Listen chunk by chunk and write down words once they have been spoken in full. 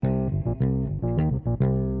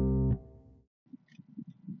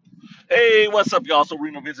Hey, what's up, y'all? So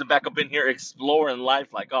Arena Vincent back up in here exploring life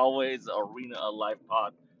like always. The Arena of Life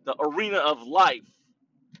pod. The Arena of Life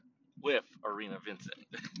with Arena Vincent.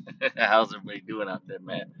 How's everybody doing out there,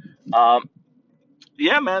 man? Um,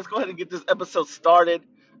 yeah, man, let's go ahead and get this episode started.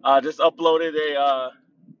 Just uploaded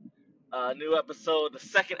a new episode, the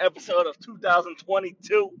second episode of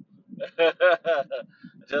 2022.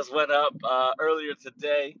 Just went up earlier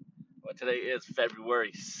today. Well, today is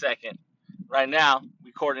February 2nd. Right now,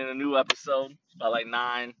 recording a new episode. It's about like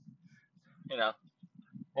 9, you know.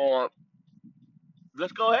 Or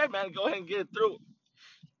let's go ahead, man. Go ahead and get it through.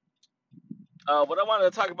 What I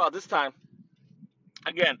wanted to talk about this time,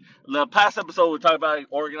 again, the past episode we talked about like,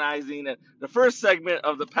 organizing, and the first segment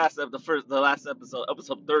of the last episode,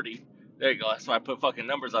 episode 30. There you go. That's why I put fucking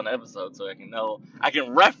numbers on the episode so I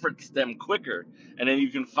can reference them quicker, and then you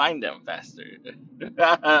can find them faster.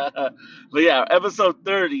 But yeah, episode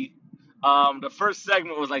 30. The first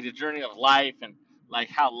segment was like the journey of life and like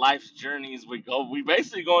how life's journeys we go. We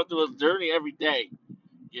basically going through a journey every day.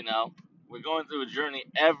 You know, we're going through a journey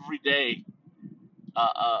every day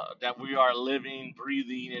that we are living,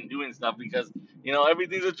 breathing, and doing stuff because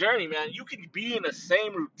everything's a journey, man. You can be in the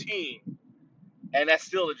same routine, and that's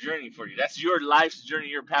still a journey for you. That's your life's journey,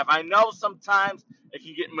 your path. I know sometimes it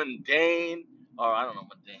can get mundane, or I don't know,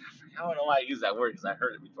 mundane. I don't know why I use that word because I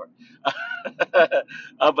heard it before.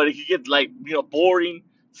 But it can get like boring,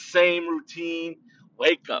 same routine.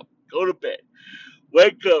 Wake up, go to bed.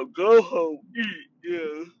 Wake up, go home, eat.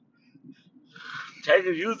 Use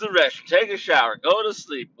the restroom, take a shower, go to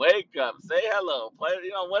sleep, wake up, say hello, play,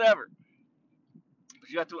 whatever. But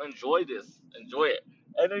you have to enjoy this, enjoy it,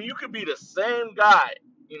 and then you could be the same guy,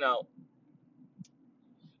 you know.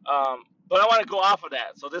 But I want to go off of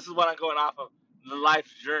that. So this is what I'm going off of the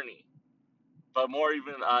life's journey, but more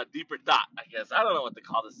even deeper thought, I guess. I don't know what to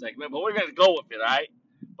call this segment, but we're gonna go with it, all right?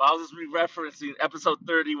 But I was just re-referencing episode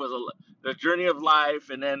 30 was the journey of life,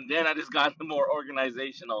 and then I just got into more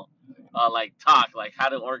organizational, like talk, like how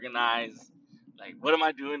to organize, like what am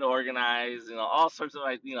I doing to organize, all sorts of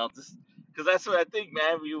like, just because that's what I think,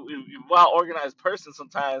 man. You well organized person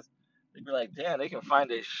sometimes they be like, damn, they can find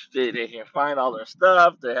they can find all their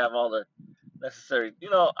stuff, they have all their necessary,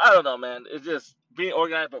 I don't know, man. It's just being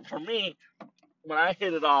organized, but for me when I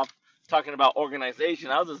hit it off talking about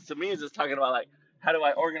organization, I was just to me it's just talking about like how do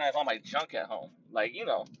I organize all my junk at home, like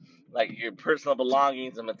like your personal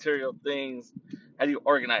belongings and material things. How do you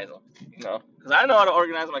organize them? Because I know how to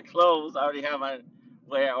organize my clothes. I already have my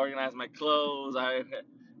way I organize my clothes.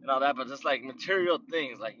 And all that, but just like material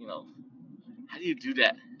things, like how do you do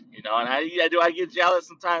that? And do I get jealous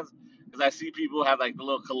sometimes because I see people have like the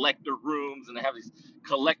little collector rooms and they have these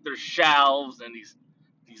collector shelves and these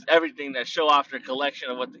everything that show off their collection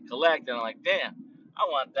of what they collect, and I'm like, damn, I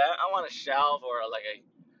want that. I want a shelf or like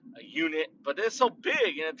a unit, but it's so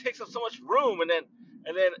big and it takes up so much room, and then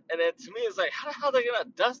to me it's like, how the hell are they gonna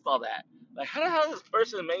dust all that? Like, how the hell does this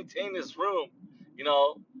person maintain this room? You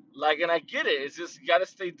know, like, and I get it. It's just you gotta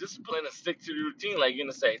stay disciplined and stick to the routine. Like you're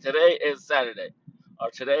gonna say, today is Saturday, or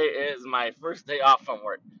today is my first day off from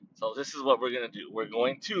work. So this is what we're gonna do. We're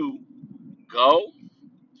going to go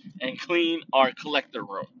and clean our collector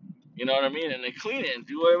room. You know what I mean? And they clean it and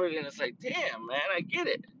do everything. And it's like, damn, man, I get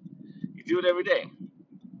it. You do it every day.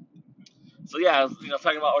 So yeah, I was,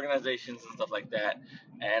 talking about organizations and stuff like that.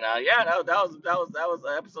 And yeah, that was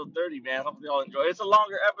episode 30, man. Hopefully y'all enjoy it. It's a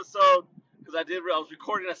longer episode because I was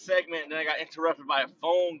recording a segment and then I got interrupted by a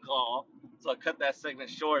phone call, so I cut that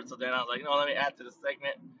segment short. So then I was like, let me add to the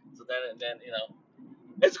segment. So then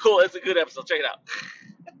it's cool. It's a good episode. Check it out.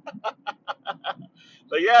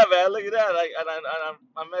 But yeah, man, look at that. Like,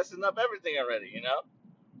 I'm messing up everything already.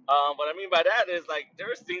 What I mean by that is like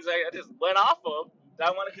there's things I just went off of that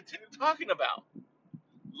I want to continue talking about.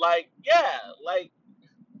 Like, yeah,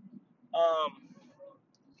 um,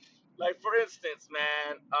 like for instance,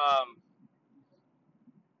 man,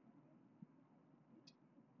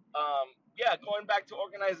 yeah, going back to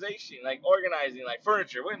organization, like organizing, like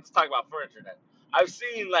furniture. We're going to talk about furniture then. I've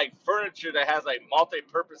seen like furniture that has like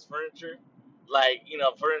multi-purpose furniture, like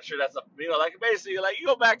furniture that's like basically like you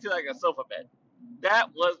go back to like a sofa bed.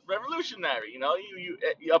 That was revolutionary.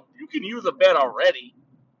 You can use a bed already.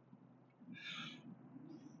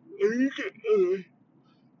 You can,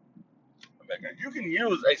 you can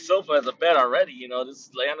use a sofa as a bed already.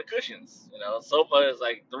 Just lay on the cushions. A sofa is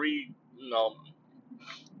like three love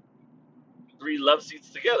seats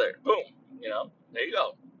together. Boom. There you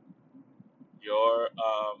go. Your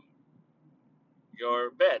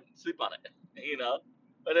your bed. Sleep on it.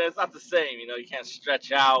 But it's not the same. You can't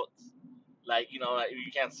stretch out. Like like,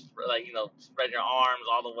 you can't like spread your arms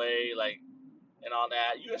all the way. Like and all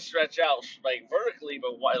that. You can stretch out like vertically,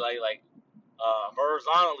 but why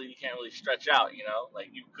horizontally you can't really stretch out. Like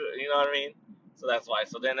you could, you know what I mean? So that's why.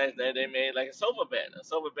 So then they made like a sofa bed. A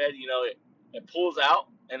sofa bed, it pulls out,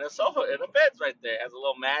 and the bed's right there. It has a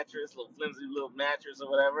little mattress, little flimsy little mattress or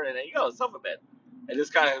whatever, and there you go, a sofa bed. It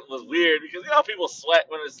just kind of was weird because people sweat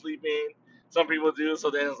when they're sleeping. Some people do.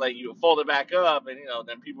 So then it's like you fold it back up, and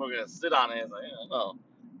then people are gonna sit on it. It's like, no,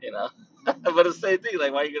 you know. But it's the same thing.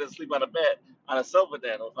 Like, why are you gonna sleep on a bed on a sofa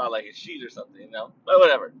then without like a sheet or something? But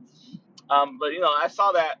whatever. But I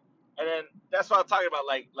saw that, and then that's what I'm talking about.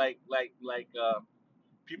 Like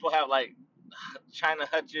people have like China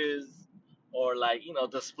hutches or like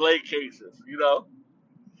display cases.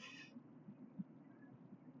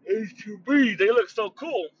 H2B, they look so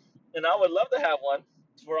cool, and I would love to have one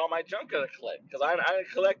for all my junk that I collect. Because I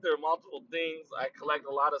collect their multiple things. I collect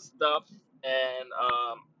a lot of stuff, and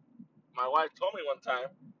my wife told me one time.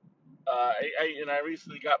 I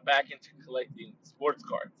recently got back into collecting sports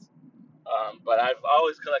cards. But I've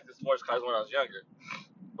always collected sports cards when I was younger.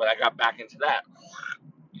 But I got back into that.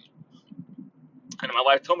 And my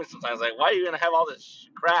wife told me sometimes, like, why are you gonna have all this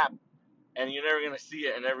crap and you're never gonna see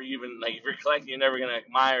it and never even like if you're collecting, you're never gonna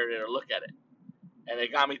admire it or look at it. And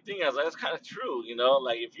it got me thinking. I was like, that's kind of true,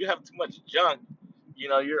 Like if you have too much junk,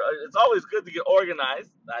 you're it's always good to get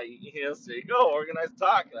organized. So you go, organized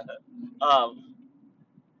talk, um,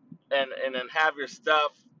 and then have your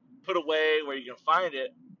stuff put away where you can find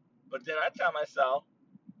it. But then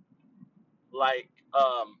like,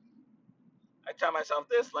 um, I tell myself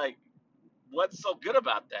this, like, what's so good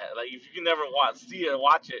about that? Like, if you can never see it or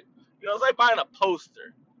watch it, it's like buying a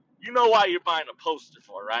poster. You know why you're buying a poster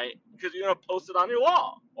for, right? Because you're gonna post it on your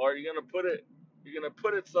wall, or you're gonna put it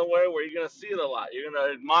somewhere where you're gonna see it a lot. You're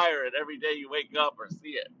gonna admire it every day you wake up or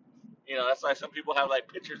see it. That's why some people have like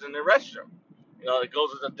pictures in their restroom. It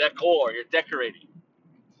goes with the decor. You're decorating.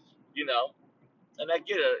 You know, and I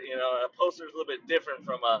get it. A poster is a little bit different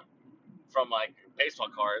from like baseball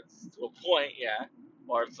cards to a point, yeah,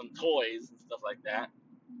 or some toys and stuff like that.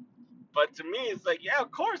 But to me, it's like, yeah,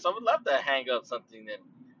 of course, I would love to hang up something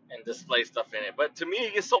and display stuff in it. But to me,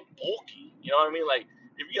 it gets so bulky. You know what I mean? Like,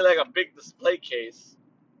 if you get like a big display case,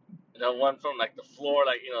 one from like the floor,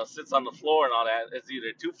 like, sits on the floor and all that, it's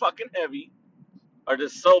either too fucking heavy or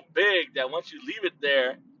just so big that once you leave it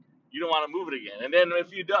there, you don't want to move it again. And then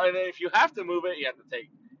if you don't, and then if you have to move it, you have to take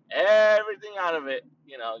everything out of it.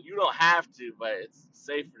 You don't have to, but it's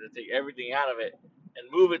safer to take everything out of it and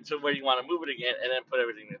move it to where you want to move it again, and then put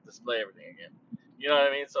everything to display everything again. You know what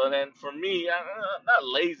I mean? So then for me, I'm not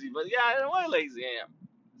lazy, but yeah, I know what lazy I am.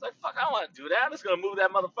 It's like, fuck, I don't want to do that. I'm just gonna move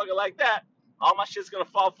that motherfucker like that. All my shit's gonna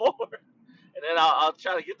fall forward, and then I'll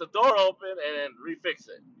try to get the door open and then refix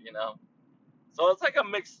it. So it's like a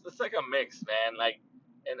mix. It's like a mix, man. Like,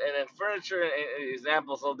 and then furniture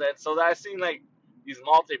examples of that. So that I've seen like these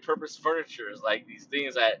multi-purpose furnitures, like these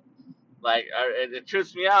things that like it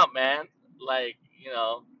trips me out, man. Like,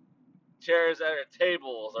 chairs that are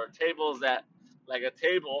tables or tables that like a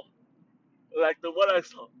table, like the one I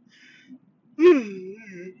saw.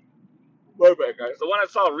 My bad, guys. The one I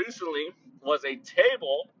saw recently was a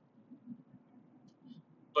table,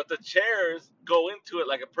 but the chairs go into it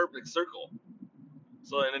like a perfect circle.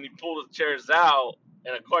 So and then you pull the chairs out,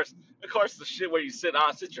 and of course, the shit where you sit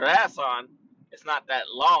your ass on, it's not that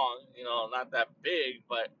long, not that big.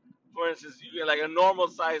 But for instance, you get like a normal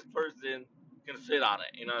sized person can fit on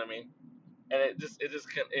it. You know what I mean? And it just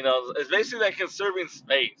can, it's basically like conserving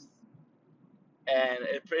space, and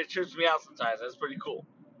it trips me out sometimes. That's pretty cool,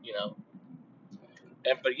 you know.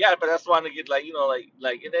 And but yeah, but that's why I get like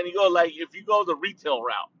and then you go like if you go the retail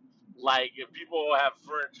route, like if people have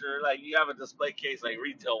furniture, like you have a display case like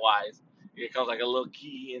retail wise, it comes like a little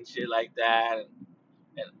key and shit like that,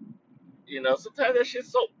 and sometimes that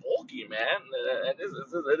shit's so bulky, man. And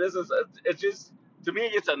it's just to me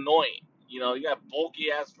it's annoying. You got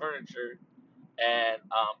bulky ass furniture and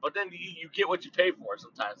but then you get what you pay for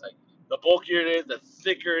sometimes. Like the bulkier it is, the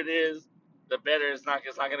thicker it is, the better it's not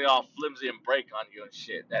gonna get all flimsy and break on you and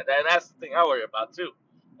shit. That's the thing I worry about too.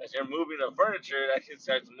 As you're moving the furniture, that shit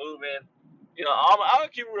starts moving. I'll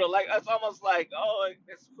keep it real. Like it's almost like, oh,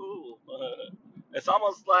 it's cool. It's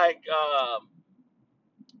almost like how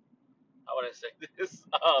would I say this?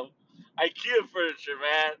 IKEA furniture,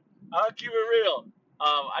 man. I'll keep it real.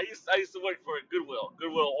 I used to work for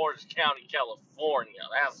Goodwill, Orange County, California.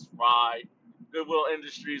 That's right. Goodwill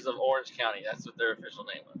Industries of Orange County. That's what their official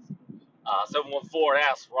name was. 714.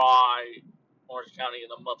 That's right. Orange County in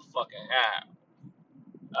the motherfucking hat.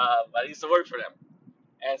 I used to work for them,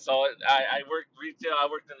 and so I worked retail. I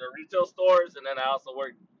worked in the retail stores, and then I also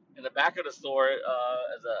worked in the back of the store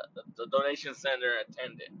as a donation center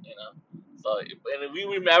attendant. So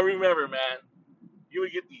and I remember, man, you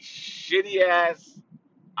would get these shitty ass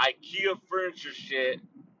IKEA furniture shit,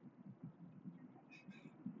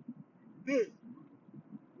 and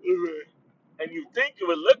you think it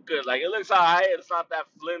would look good. Like it looks alright. It's not that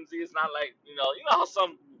flimsy. It's not like how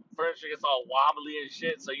some furniture gets all wobbly and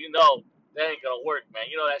shit. So that ain't gonna work, man.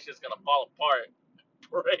 That shit's gonna fall apart.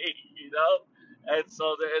 Great, And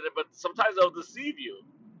so, but sometimes they'll deceive you.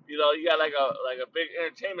 You got like a big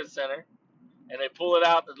entertainment center, and they pull it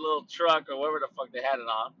out the little truck or whatever the fuck they had it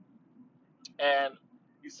on, and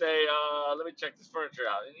you say, "Let me check this furniture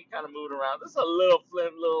out," and you kind of move it around. This is a little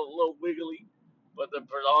little wiggly, but the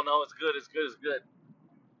oh no, it's good, it's good, it's good.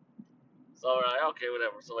 So we're like, okay,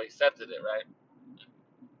 whatever. So we accepted it, right?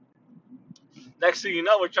 Next thing you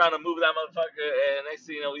know, we're trying to move that motherfucker, and next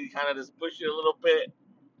thing you know, we kind of just push it a little bit,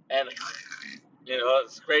 and it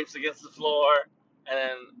scrapes against the floor, and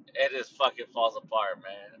then it just fucking falls apart,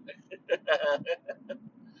 man.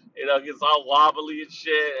 It gets all wobbly and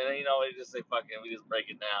shit, and then, we just say fucking, we just break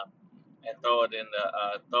it down and throw it in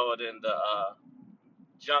the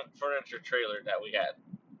junk furniture trailer that we had.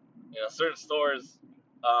 Certain stores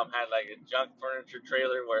had like a junk furniture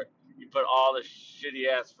trailer where you put all the shitty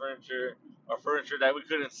ass furniture or furniture that we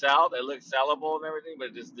couldn't sell that looked sellable and everything, but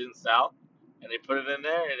it just didn't sell, and they put it in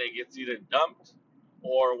there, and it gets either dumped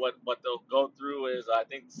or what they'll go through is I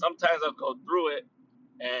think sometimes they'll go through it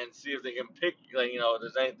and see if they can pick like if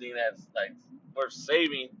there's anything that's like worth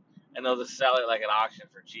saving, and they'll just sell it like at auction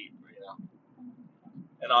for cheap,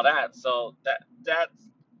 and all that. So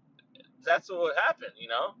that's what would happen.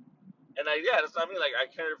 And yeah, that's what I mean. Like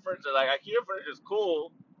IKEA furniture is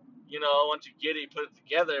cool, once you get it, you put it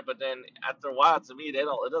together. But then after a while, to me, it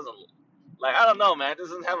doesn't, like, I don't know, man. It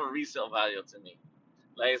doesn't have a resale value to me.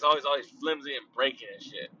 Like it's always flimsy and breaking and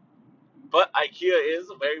shit. But IKEA is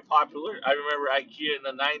very popular. I remember IKEA in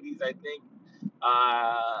the '90s, I think,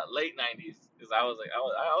 late '90s, because I was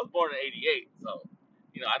born in '88, so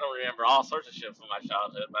I don't remember all sorts of shit from my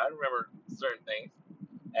childhood, but I remember certain things.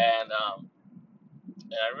 And I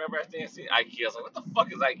remember I think I seen IKEA. I was like, what the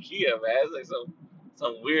fuck is IKEA, man? It's like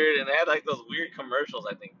some weird, and they had like those weird commercials,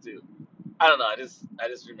 I think, too. I don't know. I just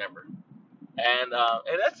remember, and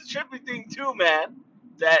that's the trippy thing too, man.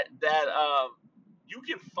 That you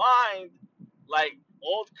can find like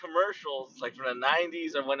old commercials like from the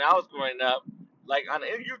 '90s or when I was growing up, like on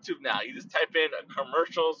YouTube now. You just type in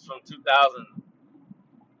commercials from 2000,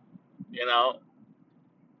 you know,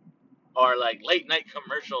 or like late night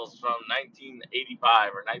commercials from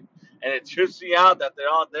 1985 and it trips me out that they're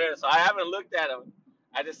all there. So I haven't looked at them.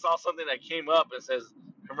 I just saw something that came up and says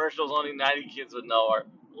commercials only 90 kids would know, or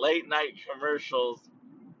late night commercials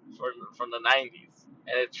from the 90s,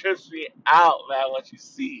 and it trips me out, man, what you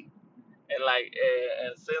see and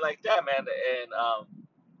say like that, man.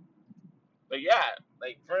 But yeah,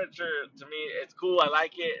 like furniture to me, it's cool. I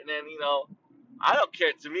like it, and then I don't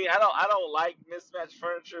care. To me, I don't like mismatched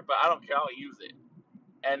furniture, but I don't care. I'll use it,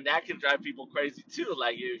 and that can drive people crazy too.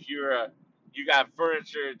 Like if you got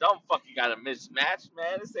furniture, don't fucking got a mismatch,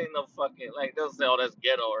 man. This ain't no fucking like they'll say, oh, that's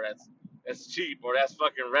ghetto or that's cheap or that's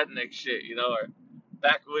fucking redneck shit, or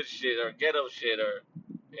backwoods shit or ghetto shit or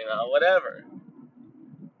whatever.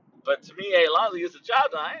 But to me, hey, as long as he gets the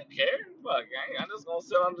job done, I don't care. Fuck, I'm just gonna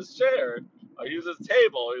sit on this chair or use this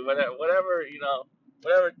table or whatever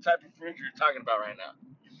type of furniture you're talking about right now.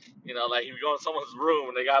 Like if you go in someone's room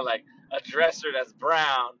and they got like a dresser that's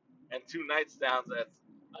brown and two nightstands that's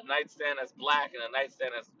a nightstand that's black and a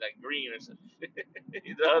nightstand that's like green or something.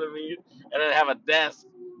 You know what I mean? And then have a desk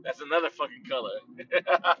that's another fucking color.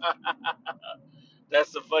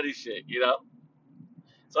 That's the funny shit.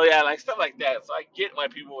 So yeah, like stuff like that. So I get why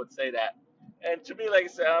people would say that. And to me, like I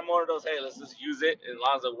said, I'm one of those, hey, let's just use it as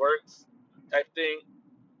long as it works type thing.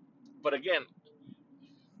 But again,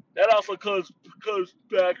 that also comes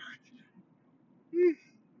back. It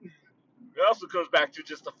also comes back to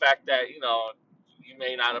just the fact that you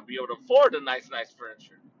may not be able to afford the nice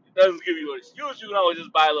furniture. It doesn't give you an excuse. You can always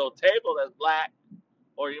just buy a little table that's black,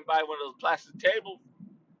 or you can buy one of those plastic tables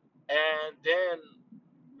and then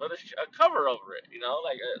put a cover over it.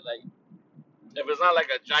 Like if it's not like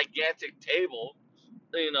a gigantic table,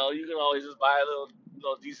 you can always just buy a little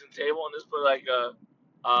decent table and just put like a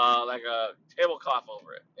tablecloth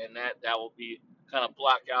over it, and that will be kind of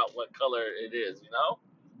block out what color it is.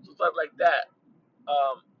 So stuff like that.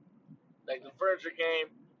 Um, like the furniture game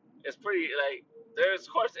is pretty like there's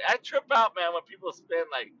of course I trip out, man, when people spend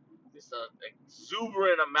like this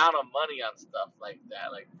exuberant amount of money on stuff like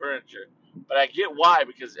that, like furniture. But I get why,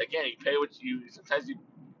 because again, you pay what you sometimes you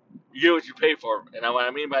You get what you pay for. And what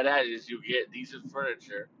I mean by that is you get decent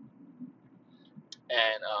furniture,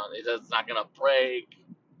 and it's not gonna break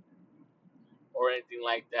or anything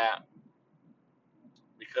like that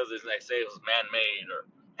because it's like say it was man-made or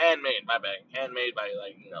handmade. My bad, handmade by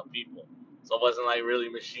like people. So it wasn't like really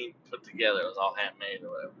machine put together. It was all handmade or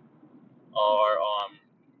whatever. Or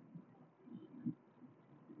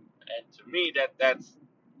and to me that's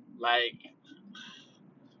like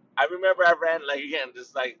I remember I ran like again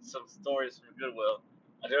just like some stories from Goodwill.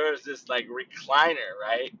 There was this like recliner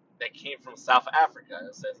right that came from South Africa.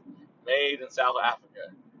 It says made in South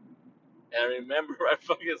Africa. And I remember I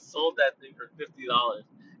fucking sold that thing for $50.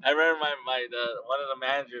 I remember one of the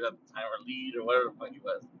managers at the time or lead or whatever the fuck he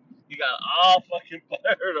was. He got all fucking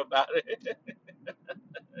buttered about it.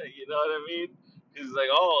 You know what I mean? He's like,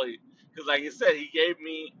 oh, because like you said, he gave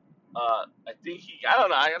me, I don't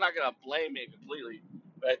know, I'm not gonna blame him completely,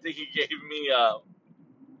 but I think he gave me,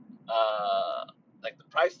 like the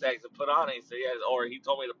price tags to put on it. He said, yeah, or he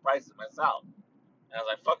told me to price it myself. And I was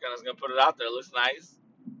like, fuck it, I was gonna put it out there. It looks nice.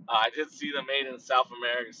 I did see the made in South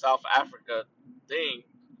America, South Africa thing,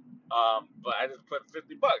 but I just put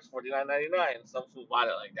 $50, 49.99, and some fool bought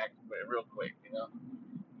it like that real quick,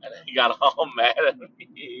 And then he got all mad at me.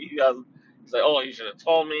 He's like, "Oh, you should have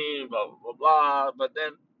told me," blah blah blah. But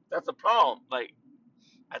then that's a problem. Like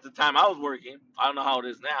at the time I was working, I don't know how it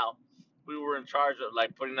is now. We were in charge of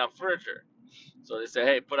like putting out furniture. So they said,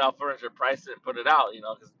 "Hey, put out furniture, price it, and put it out."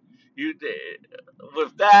 Because you did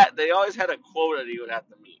with that, they always had a quota that you would have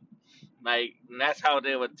to meet. Like, and that's how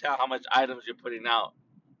they would tell how much items you're putting out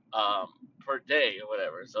um, per day or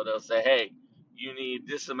whatever. So they'll say, hey, you need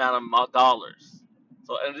this amount of dollars.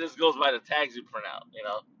 So and this goes by the tags you print out.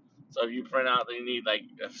 So if you print out that you need like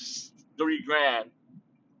 3 grand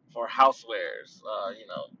for housewares,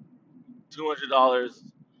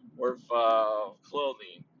 $200 worth of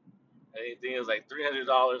clothing. Anything is like $300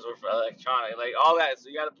 worth of electronic, like all that. So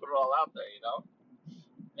you got to put it all out there.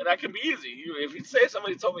 And that can be easy. If you say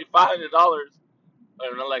somebody told me $500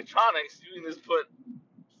 in electronics, you can just put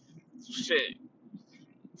shit.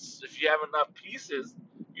 If you have enough pieces,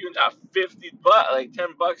 you can have $50, like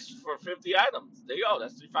 $10 for 50 items. There you go.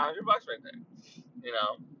 That's $500 right there. You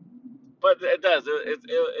know, but it does.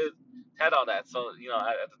 It had all that. So at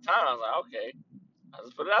the time I was like, okay, I'll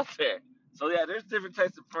just put it out there. So yeah, there's different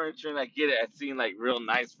types of furniture, and I get it. I've seen like real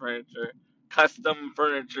nice furniture, custom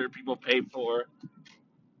furniture people pay for.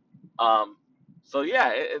 Um, so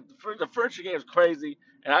yeah, for the furniture game is crazy,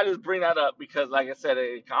 and I just bring that up because, like I said,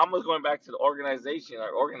 I'm almost going back to the organization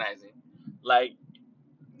or organizing. Like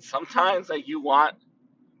sometimes like you want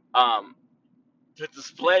um to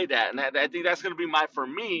display that, and I think that's gonna be for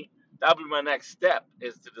me. That'll be my next step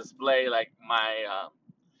is to display like my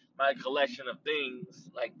collection of things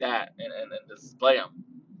like that, and display them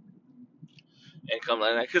and come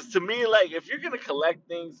like that. Because to me, like if you're gonna collect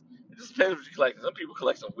things, it just depends what you collect. Some people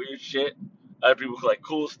collect some weird shit. Other people collect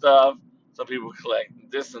cool stuff. Some people collect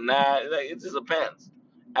this and that. Like, it just depends.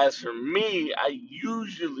 As for me, I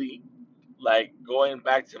usually like going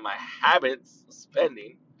back to my habits of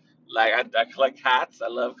spending. Like I collect hats. I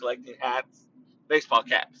love collecting hats, baseball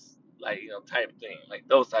caps, like type thing, like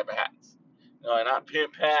those type of hats. And not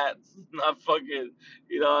pimp hats, not fucking,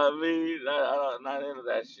 you know what I mean? Not into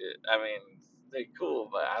that shit. I mean, they cool,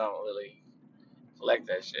 but I don't really collect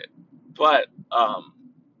that shit. But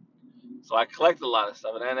so I collect a lot of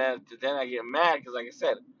stuff, and then I get mad because, like I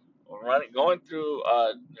said, going through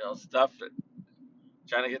stuff that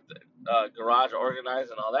trying to get the garage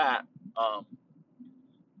organized and all that. Um,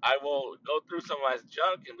 I will go through some of my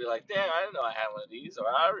junk and be like, "Damn, I didn't know I had one of these," or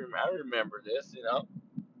I remember this.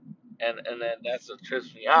 And then that's what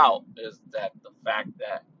trips me out is that the fact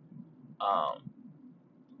that I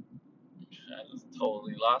just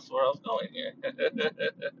totally lost where I was going here.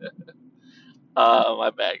 My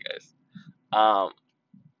bad, guys. Um,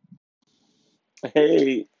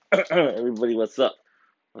 hey, everybody, what's up?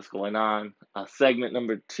 What's going on? Segment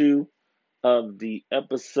number 2 of the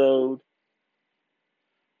episode.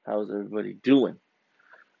 How's everybody doing?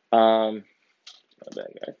 My bad,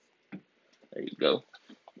 guys. There you go.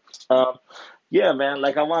 Um, yeah, man.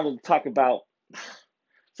 Like I wanted to talk about.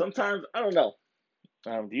 Sometimes I don't know.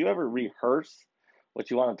 Do you ever rehearse what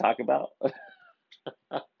you want to talk about,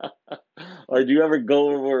 or do you ever go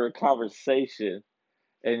over a conversation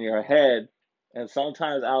in your head and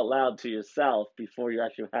sometimes out loud to yourself before you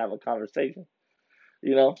actually have a conversation?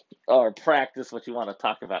 Or practice what you want to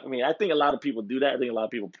talk about. I mean, I think a lot of people do that. I think a lot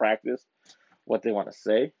of people practice what they want to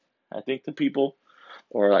say. I think to people,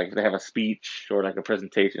 or like they have a speech or like a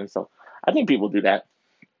presentation. So I think people do that.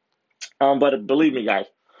 But believe me, guys,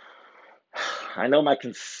 I know my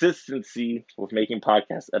consistency with making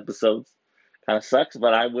podcast episodes kind of sucks,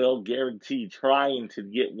 but I will guarantee trying to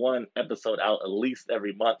get one episode out at least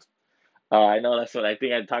every month. I know that's what I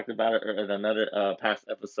think I talked about it in another past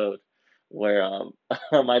episode where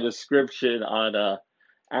my description on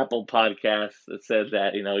Apple Podcasts, it said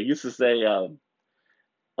that, it used to say a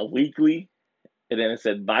weekly, and then it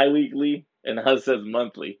said bi-weekly, and now it says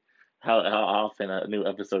monthly, how often a new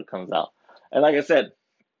episode comes out. And like I said,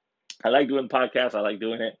 I like doing podcasts. I like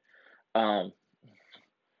doing it. Um,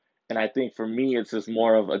 and I think for me, it's just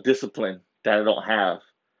more of a discipline that I don't have.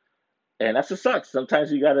 And that's just sucks.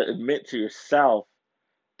 Sometimes you got to admit to yourself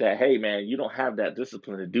that, hey, man, you don't have that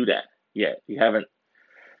discipline to do that yet. You haven't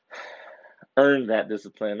earned that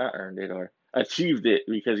discipline, not earned it or achieved it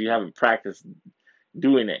because you haven't practiced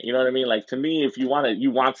doing it. You know what I mean? Like to me, if you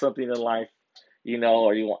want something in life,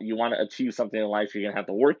 or you want to achieve something in life, you're gonna have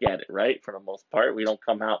to work at it, right? For the most part, we don't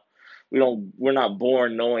come out, we're not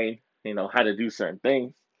born knowing, how to do certain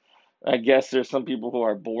things. I guess there's some people who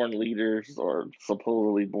are born leaders or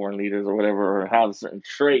supposedly born leaders or whatever, or have certain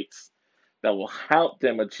traits that will help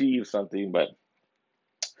them achieve something, but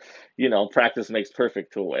practice makes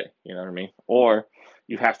perfect to a way, you know what I mean? Or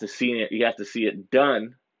you have to see it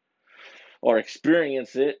done or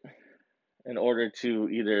experience it in order to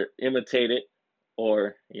either imitate it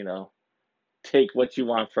or, take what you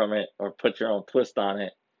want from it or put your own twist on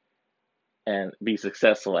it and be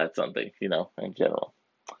successful at something, in general.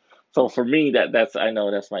 So for me, I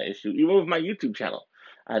know that's my issue. Even with my YouTube channel,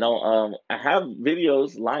 I have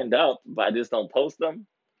videos lined up, but I just don't post them.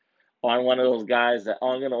 Or I'm one of those guys that,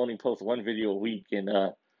 I'm gonna only post one video a week, and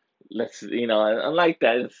I like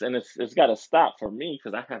that. It's got to stop for me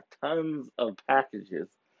because I have tons of packages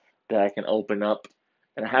that I can open up,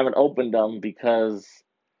 and I haven't opened them because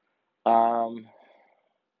um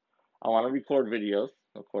I want to record videos,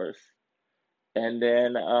 of course, and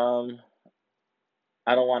then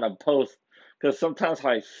I don't want to post because sometimes how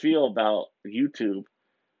I feel about YouTube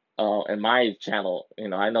and my channel,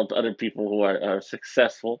 I know other people who are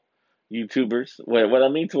successful YouTubers. What I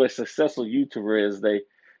mean to a successful YouTuber is they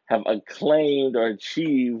have acclaimed or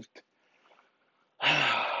achieved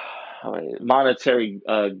monetary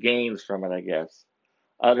gains from it, I guess.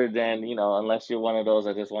 Other than, unless you're one of those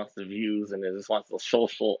that just wants the views and that just wants the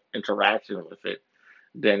social interaction with it,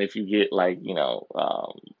 then if you get like,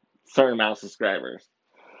 certain amount of subscribers.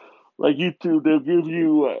 Like YouTube, they'll give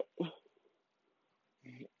you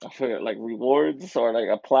I forget, like rewards or like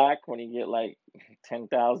a plaque when you get like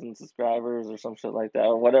 10,000 subscribers or some shit like that,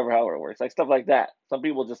 or whatever, however it works, like stuff like that. Some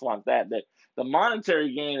people just want that. That the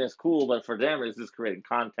monetary gain is cool, but for them, it's just creating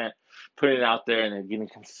content, putting it out there, and then getting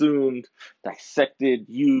consumed, dissected,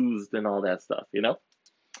 used, and all that stuff. So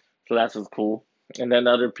that's what's cool. And then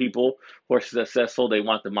other people who are successful, they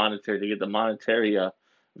want the monetary to get the monetary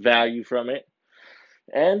value from it.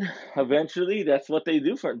 And eventually, that's what they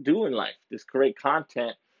do in life. Just create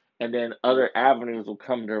content, and then other avenues will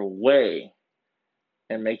come their way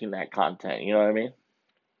in making that content. You know what I mean?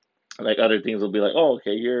 Like other things will be like, oh,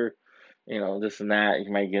 okay, you're, this and that.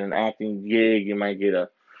 You might get an acting gig. You might get a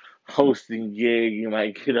hosting gig. You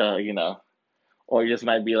might get or you just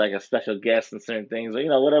might be like a special guest in certain things.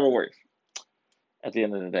 Or, whatever works at the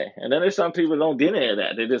end of the day. And then there's some people who don't get any of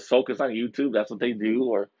that. They just focus on YouTube. That's what they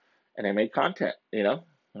do, and they make content. And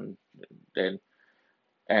and,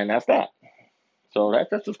 and that's that. So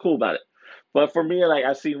that's what's cool about it. But for me, like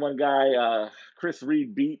I've seen one guy, Chris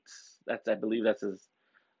Reed Beats. I believe that's his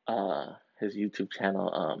YouTube channel.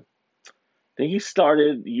 I think he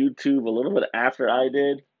started YouTube a little bit after I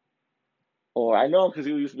did, or I know him because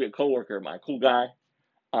he used to be a coworker of mine. Cool guy.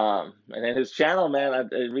 And then his channel, man, I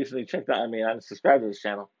recently checked out. I mean, I subscribed to his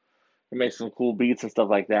channel. He makes some cool beats and stuff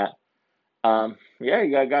like that. Yeah,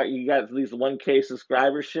 you got at least 1K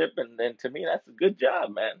subscribership, and then to me, that's a good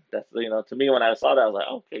job, man. That's to me when I saw that, I was like,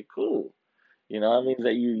 okay, cool. That means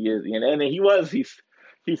that and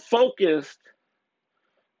he focused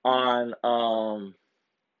on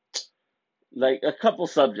like a couple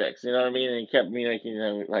subjects, you know what I mean? And he kept me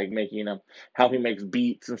making like making how he makes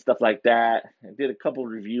beats and stuff like that. And did a couple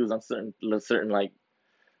reviews on certain like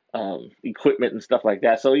equipment and stuff like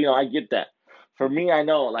that. So I get that. For me, I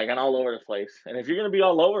know like I'm all over the place, and if you're gonna be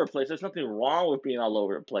all over the place, there's nothing wrong with being all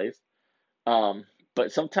over the place. Um,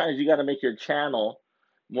 but sometimes you got to make your channel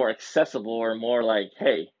more accessible or more like,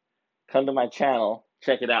 hey, come to my channel,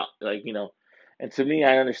 check it out. Like, and to me,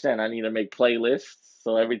 I understand I need to make playlists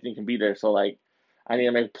so everything can be there. So, like, I need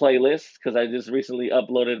to make playlists because I just recently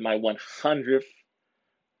uploaded my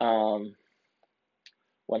um,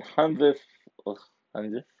 100th,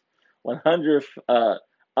 100th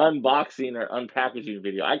unboxing or unpackaging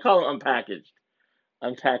video. I call them unpackaged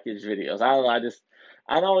videos. I don't know.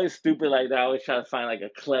 I'm always stupid like that. I always try to find like a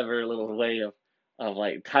clever little way of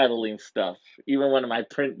like titling stuff. Even when I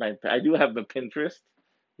do have the Pinterest.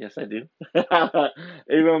 Yes, I do.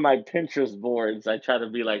 Even my Pinterest boards, I try to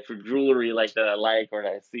be like for jewelry like that I like or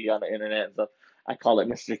that I see on the internet and stuff. I call it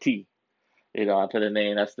Mr. T. I put a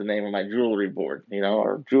name. That's the name of my jewelry board.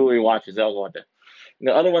 Or jewelry watches. They'll go with it.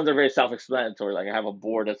 The other ones are very self-explanatory. Like I have a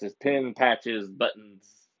board that says pin, patches, buttons,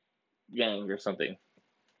 gang, or something.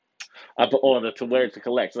 I put order to where to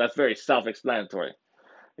collect. So that's very self-explanatory.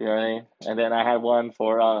 You know what I mean? And then I had one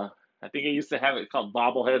for I think I used to have it called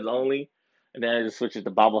bobbleheads only, and then I just switched it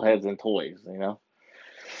to bobbleheads and toys.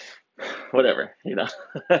 Whatever.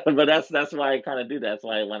 But that's why I kind of do that. That's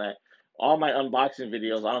why when I all my unboxing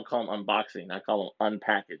videos, I don't call them unboxing. I call them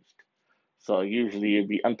unpackaged. So usually it'd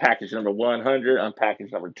be unpackaged number 100,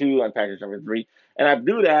 unpackaged number 2, unpackaged number 3, and I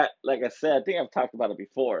do that. Like I said, I think I've talked about it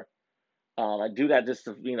before. I do that just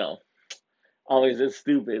to always it's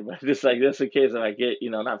stupid, but just like this in case if I get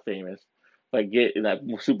not famous, if I get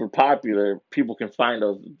super popular, people can find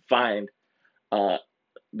uh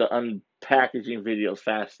the unpackaging videos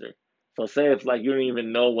faster. So say if like you don't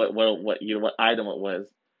even know what item it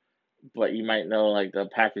was, but you might know like the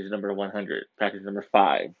package number 100, package number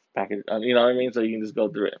 5, package you know what I mean. So you can just go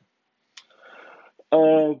through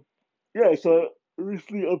it. Yeah. So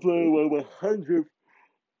recently uploaded one 100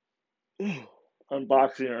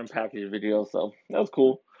 unboxing or unpackaging videos, so that was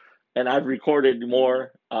cool. And I've recorded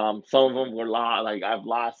more. Some of them were lost. Like I've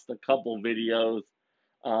lost a couple videos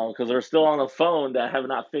because they're still on the phone that I have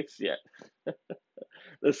not fixed yet.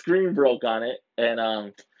 The screen broke on it, and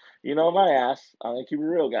my ass. I'm gonna keep it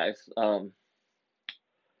real, guys.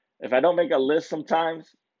 If I don't make a list,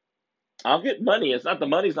 sometimes I'll get money. It's not the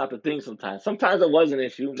money's not the thing. Sometimes it was an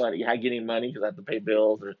issue, money, getting money because I had to pay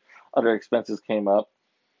bills or other expenses came up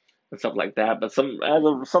and stuff like that. But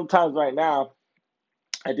sometimes right now,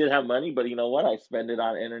 I did have money, but you know what? I spend it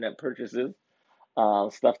on internet purchases,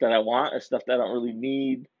 stuff that I want or stuff that I don't really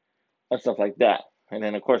need, and stuff like that. And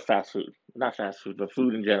then, of course, fast food. Not fast food, but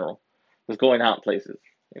food in general. Just going out places.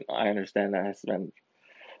 I understand that I spend.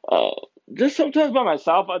 Uh, just sometimes by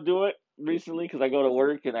myself, I do it recently because I go to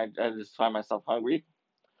work and I just find myself hungry.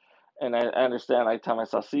 And I understand. I tell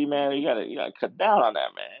myself, see, man, you gotta cut down on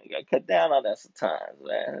that, man. You gotta cut down on that sometimes,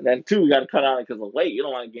 man. And then two, you gotta cut on it because of weight. You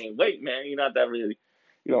don't want to gain weight, man. You're not that really,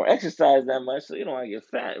 you don't exercise that much, so you don't want to get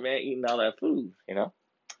fat, man. Eating all that food.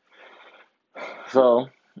 So,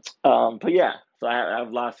 but yeah, so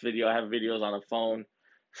I've lost video. I have videos on the phone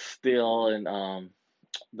still, and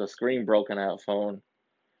the screen broken out phone,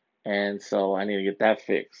 and so I need to get that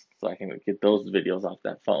fixed so I can get those videos off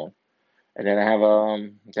that phone. And then I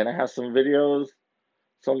have some videos,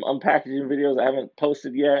 some unpackaging videos I haven't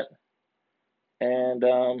posted yet, and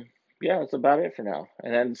yeah, that's about it for now.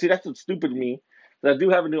 And then see, that's what's stupid to me. 'Cause I do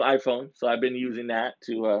have a new iPhone, so I've been using that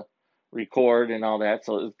to record and all that.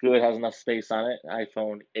 So it's good, it has enough space on it.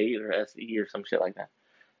 iPhone 8 or SE or some shit like that.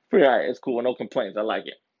 Pretty alright. It's cool. No complaints. I like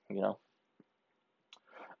it. You know.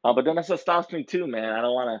 But then that's what stops me too, man. I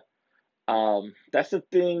don't want to. That's the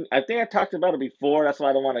thing. I think I talked about it before. That's why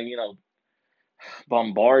I don't want to,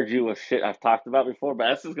 bombard you with shit I've talked about before, but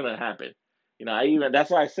that's just gonna happen. That's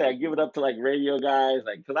why I say I give it up to like radio guys,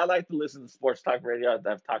 like because I like to listen to sports talk radio.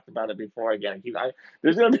 I've talked about it before. Again,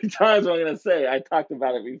 there's gonna be times where I'm gonna say I talked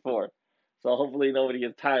about it before, so hopefully nobody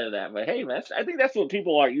gets tired of that. But hey, man, I think that's what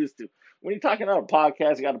people are used to. When you're talking on a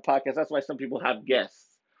podcast, you got a podcast. That's why some people have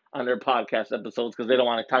guests on their podcast episodes because they don't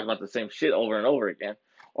want to talk about the same shit over and over again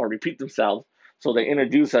or repeat themselves. So they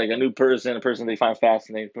introduce like a new person, a person they find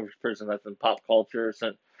fascinating, a person that's in pop culture,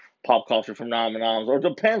 some pop culture phenomenons, or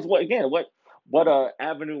depends what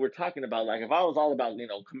avenue we're talking about. Like if I was all about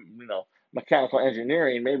mechanical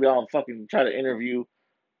engineering, maybe I'll fucking try to interview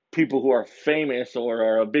people who are famous or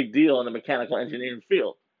are a big deal in the mechanical engineering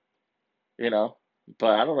field. You know,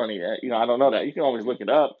 but I don't know any that. I don't know that. You can always look it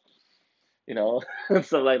up. You know,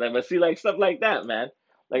 stuff like that. But see, like stuff like that, man.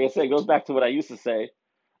 Like I said, it goes back to what I used to say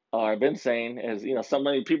or I've been saying is, so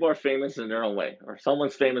many people are famous in their own way, or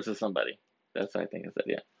someone's famous as somebody. That's I think I said,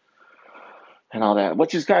 yeah, and all that,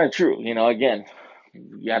 which is kind of true. Again,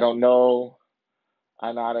 yeah, I don't know.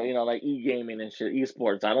 I'm not, like e-gaming and shit,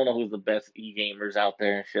 esports. I don't know who's the best e-gamers out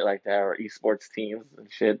there and shit like that, or esports teams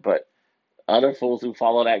and shit. But other fools who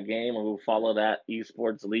follow that game or who follow that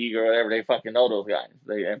esports league or whatever, they fucking know those guys.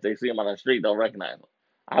 If they see them on the street, they'll recognize them.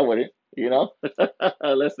 I wouldn't,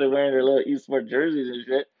 unless they're wearing their little esports jerseys and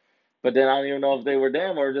shit. But then I don't even know if they were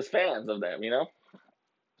them or just fans of them.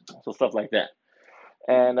 So stuff like that.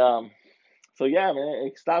 And So yeah, man,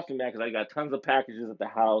 it stops me, man, because I got tons of packages at the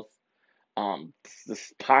house,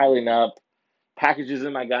 just piling up, packages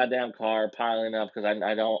in my goddamn car, piling up because I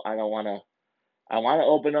don't want to. I want to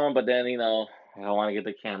open them, but then I don't want to get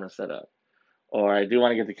the camera set up. Or I do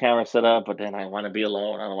want to get the camera set up, but then I want to be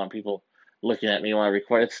alone. I don't want people looking at me when I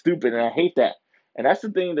record. It's stupid, and I hate that. And that's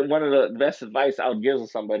the thing that one of the best advice I would give to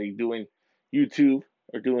somebody doing YouTube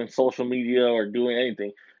or doing social media or doing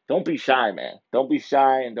anything. Don't be shy, man. Don't be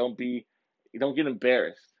shy, and don't get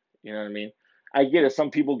embarrassed. You know what I mean? I get it.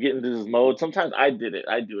 Some people get into this mode. Sometimes I did it.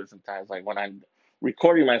 I do it sometimes. Like when I'm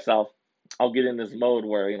recording myself, I'll get in this mode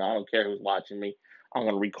where I don't care who's watching me. I'm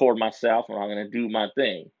gonna record myself, and I'm gonna do my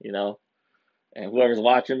thing. And whoever's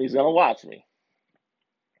watching me is gonna watch me.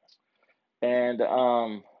 And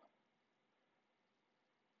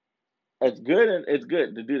it's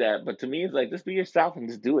good to do that. But to me, it's like just be yourself and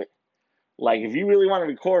just do it. Like if you really want to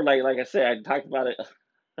record, like I said, I talked about it.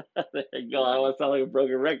 There you go. I want to sound like a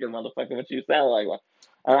broken record, motherfucker. What you sound like one.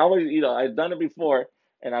 And I always, I've done it before,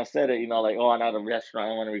 and I've said it, like, oh, I'm at a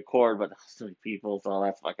restaurant, I want to record, but there's too many people, so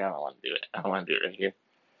that's like I don't want to do it. I don't want to do it right here.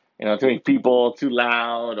 Too many people, too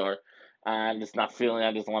loud, or I'm just not feeling it.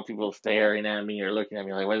 I just want people staring at me or looking at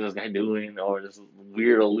me like, what is this guy doing? Or this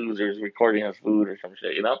weirdo loser's recording his food or some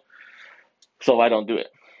shit. So I don't do it.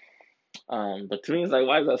 But to me, it's like,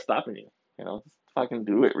 why is that stopping you? Just fucking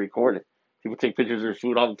do it, record it. People take pictures of their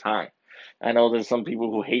food all the time. I know there's some people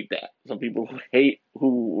who hate that. Some people who hate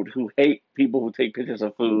people who take pictures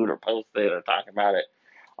of food or post it or talk about it,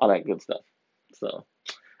 all that good stuff. So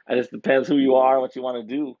it just depends who you are, what you want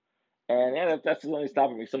to do. And yeah, that's what's only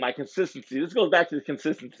stopping me. So my consistency, this goes back to the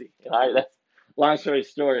consistency. That's long story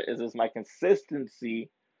short, is my consistency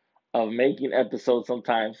of making episodes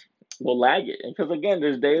sometimes will lag it. And because again,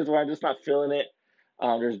 there's days where I'm just not feeling it.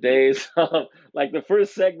 There's days of like the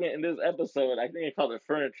first segment in this episode, I think I called it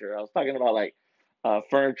furniture. I was talking about like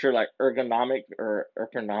furniture, like ergonomic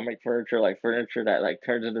furniture, like furniture that like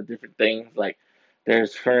turns into different things. Like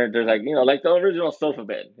there's furniture, there's like like the original sofa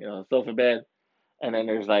bed, sofa bed, and then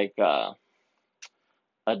there's like a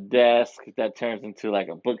desk that turns into like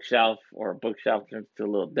a bookshelf, or a bookshelf turns into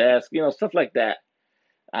a little desk, stuff like that.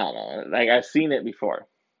 I don't know. Like I've seen it before,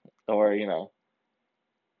 or it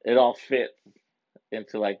all fits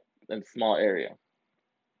into like a small area,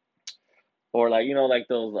 or like like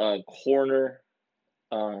those corner,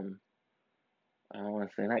 um, I don't want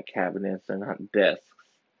to say not cabinets or not desks,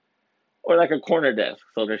 or like a corner desk.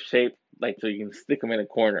 So they're shaped like so you can stick them in a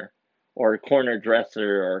corner, or a corner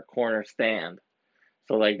dresser or a corner stand.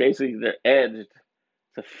 So like basically they're edged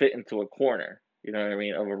to fit into a corner. You know what I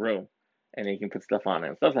mean, of a room, and then you can put stuff on it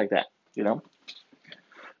and stuff like that. You know.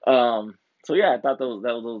 So yeah, I thought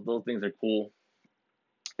those things are cool.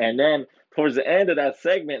 And then towards the end of that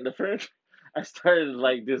segment, the furniture, I started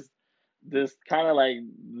like this kind of like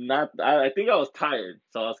not. I think I was tired,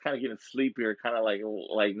 so I was kind of getting sleepier, kind of like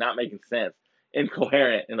not making sense,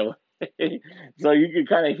 incoherent in a way. So you can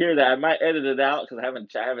kind of hear that. I might edit it out because I haven't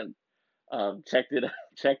checked it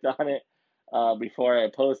checked on it before I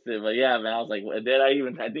posted. But yeah, man, I was like, I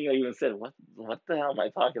think I even said, what the hell am I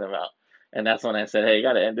talking about? And that's when I said, hey, you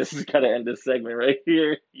gotta end this. Gotta end this segment right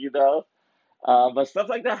here. But stuff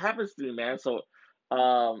like that happens to me, man. So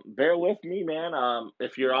bear with me, man.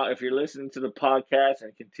 If you're listening to the podcast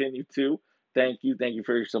and continue to, thank you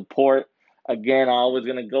for your support. Again, I'm always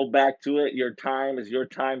gonna go back to it. Your time is your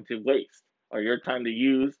time to waste, or your time to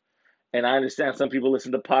use. And I understand some people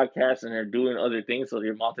listen to podcasts and they're doing other things, so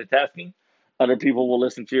you're multitasking. Other people will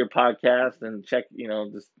listen to your podcast and check,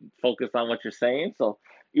 just focus on what you're saying. So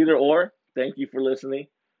either or, thank you for listening.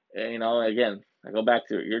 And, again, I go back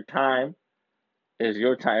to it. Your time is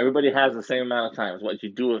your time. Everybody has the same amount of time. It's what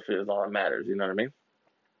you do with it is all that matters. You know what I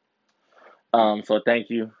mean? So thank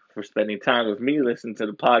you for spending time with me, listening to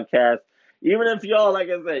the podcast. Even if y'all, like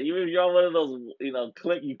I said, even if y'all one of those,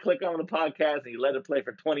 you click on the podcast and you let it play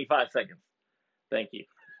for 25 seconds. Thank you.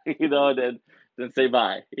 Then say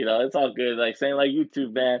bye. It's all good. Like saying like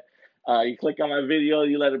YouTube, man. You click on my video,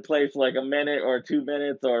 you let it play for like a minute or 2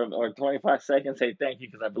 minutes or 25 seconds. Say thank you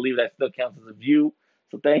because I believe that still counts as a view.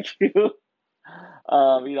 So thank you.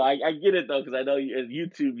 I get it though because I know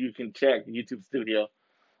YouTube you can check YouTube Studio,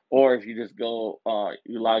 or if you just go,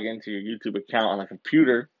 you log into your YouTube account on a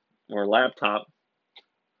computer or a laptop,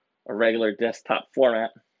 a regular desktop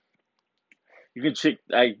format. You can check.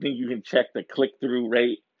 I think you can check the click through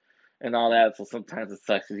rate and all that. So sometimes it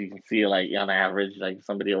sucks because you can see like on average, like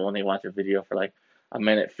somebody will only watch a video for like a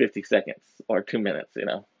minute 50 seconds or 2 minutes.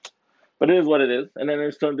 But it is what it is. And then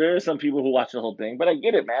there are some people who watch the whole thing. But I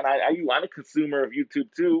get it, man. I'm a consumer of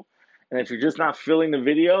YouTube too. And if you're just not feeling the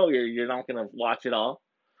video, you're not gonna watch it all.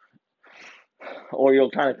 or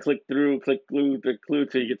you'll kind of click through till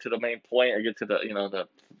you get to the main point, or get to the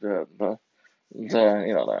the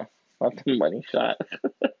not the money shot.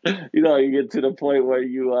 You get to the point where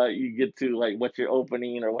you get to like what you're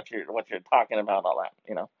opening or what you're talking about, all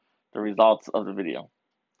that, the results of the video.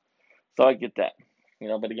 So I get that,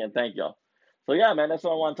 but again, thank y'all. So yeah, man, that's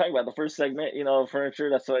what I want to talk about. The first segment, furniture,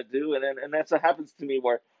 that's what I do, and that's what happens to me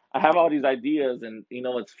where I have all these ideas, and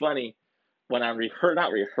it's funny when I'm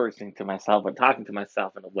not rehearsing to myself, but talking to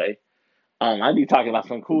myself in a way. I'd be talking about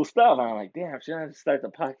some cool stuff. And I'm like, damn, should I just start the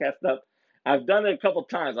podcast up? I've done it a couple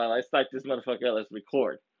times. I start this motherfucker, let's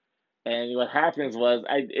record. And what happens was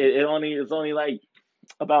it's only like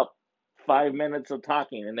about 5 minutes of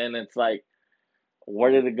talking, and then it's like,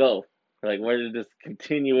 where did it go? Like, where did this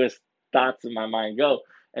continuous thoughts in my mind go?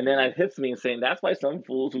 And then it hits me and saying that's why some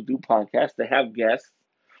fools who do podcasts, they have guests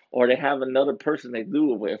or they have another person they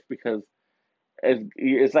do it with, because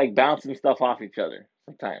it's like bouncing stuff off each other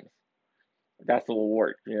sometimes. That's what will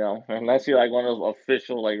work, unless you're like one of those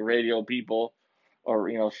official like radio people, or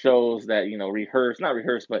shows that not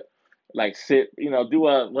rehearse, but like sit, do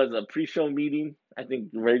a pre-show meeting. I think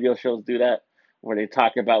radio shows do that, where they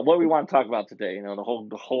talk about what we want to talk about today.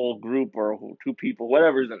 The whole group, or two people,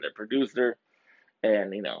 whatever's in there,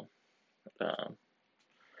 and uh,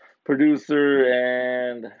 producer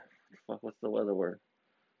and what's the other word?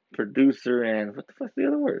 Producer and what the fuck's the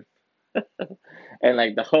other word? And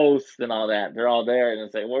like the hosts and all that, they're all there, and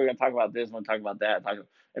they say, well, we're gonna talk about this, we're gonna talk about that,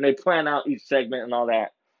 and they plan out each segment and all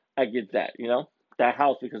that. I get that, that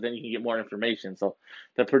helps, because then you can get more information. So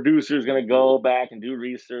the producer's gonna go back and do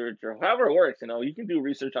research, or however it works. You can do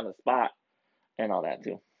research on the spot and all that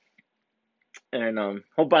too. And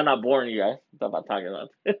hope I'm not boring you guys about talking about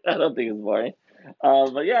it. I don't think it's boring.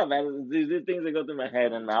 But yeah, man, these are things that go through my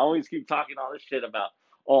head, and I always keep talking all this shit about,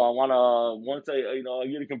 oh, I want to, once I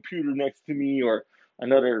get a computer next to me, or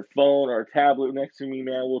another phone or a tablet next to me,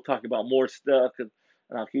 man, we'll talk about more stuff, and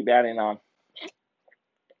I'll keep adding on.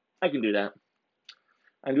 I can do that.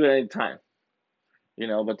 I can do it anytime,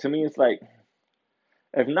 but to me, it's like,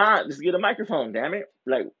 if not, just get a microphone, damn it.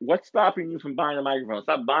 Like, what's stopping you from buying a microphone?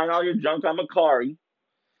 Stop buying all your junk on Macari,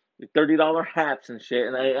 your $30 hats and shit,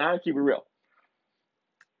 and I keep it real.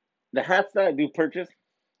 The hats that I do purchase,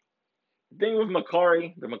 the thing with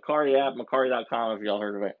Macari, the Macari app, Macari.com, if y'all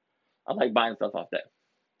heard of it, I like buying stuff off that.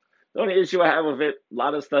 The only issue I have with it, a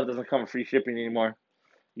lot of stuff doesn't come with free shipping anymore.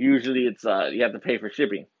 Usually it's you have to pay for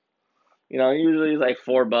shipping. Usually it's like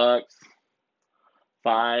 $4,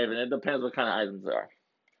 $5, and it depends what kind of items there are.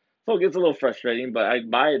 So it gets a little frustrating, but I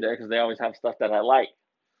buy it there because they always have stuff that I like.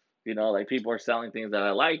 Like people are selling things that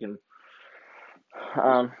I like, and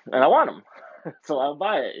I want them, so I'll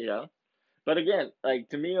buy it. But again, like,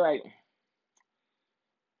 to me, like,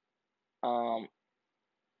 um,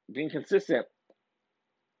 being consistent,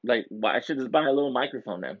 like, I should just buy a little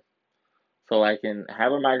microphone then, so I can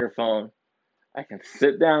have a microphone. I can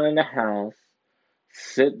sit down in the house,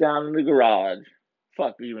 sit down in the garage,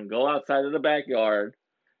 even go outside of the backyard,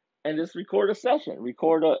 and just record a session,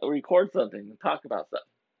 record something, and talk about stuff.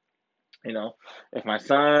 If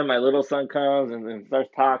my little son comes and starts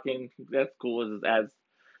talking, that's cool. It just adds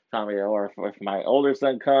Tommy. Or if my older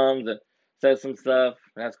son comes and says some stuff,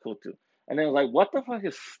 that's cool too. And then it's like, what the fuck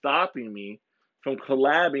is stopping me from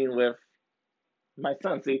collabing with my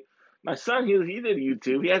son? See, my son, he did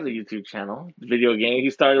YouTube. He has a YouTube channel, video game. He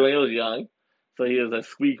started when he was young, so he was a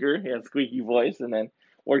squeaker. He had a squeaky voice, and then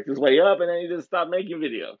worked his way up, and then he just stopped making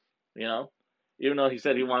videos. Even though he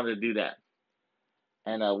said he wanted to do that.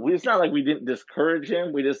 And it's not like we didn't discourage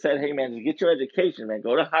him. We just said, hey, man, just get your education, man.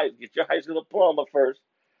 Get your high school diploma first.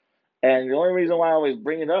 And the only reason why I always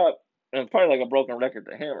bring it up, and it's probably like a broken record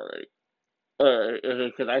to him already,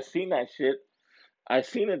 is because I've seen that shit. I've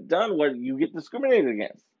seen it done where you get discriminated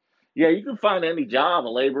against. Yeah, you can find any job, a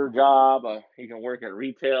labor job, you can work at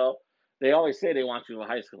retail. They always say they want you with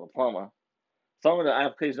a high school diploma. Some of the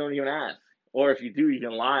applications don't even ask. Or if you do, you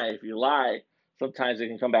can lie. If you lie, sometimes they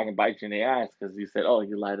can come back and bite you in the ass because you said, oh,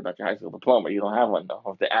 you lied about your high school diploma. You don't have one, though,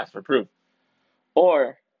 if they ask for proof.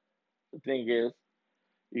 Or the thing is,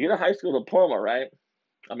 you get a high school diploma, right?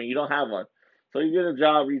 I mean, you don't have one. So you get a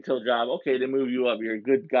job, retail job. Okay, they move you up. You're a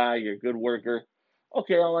good guy. You're a good worker.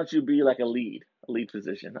 Okay, I want you to be like a lead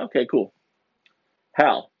position. Okay, cool.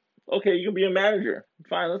 How? Okay, you can be a manager.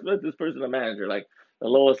 Fine, let's make this person a manager, like the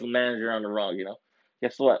lowest manager on the rung.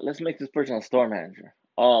 Guess what? Let's make this person a store manager.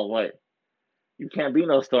 Oh, wait. You can't be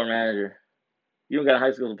no store manager. You don't got a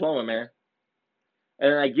high school diploma, man.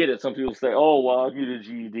 And I get it. Some people say, oh, well, I'll get a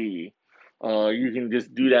GED. You can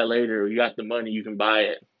just do that later. You got the money, you can buy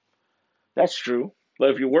it. That's true.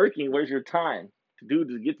 But if you're working, where's your time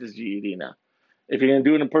to get this GED now? If you're gonna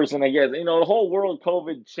do it in person, I guess the whole world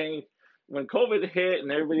COVID changed when COVID hit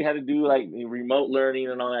and everybody had to do like remote learning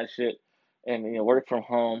and all that shit, and work from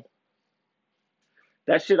home.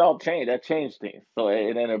 That shit all changed. That changed things. So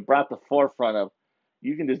and then it brought the forefront of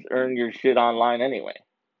you can just earn your shit online anyway.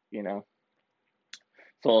 You know.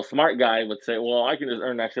 So a smart guy would say, well, I can just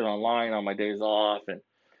earn that shit online on my days off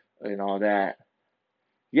and all that.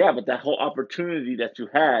 Yeah, but that whole opportunity that you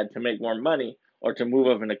had to make more money or to move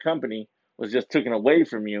up in the company was just taken away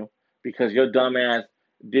from you because your dumbass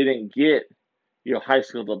didn't get your high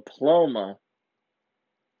school diploma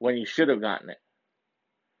when you should have gotten it.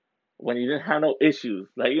 When you didn't have no issues.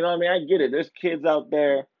 Like, you know what I mean? I get it. There's kids out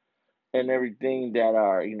there and everything that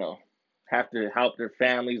are, have to help their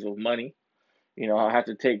families with money. Have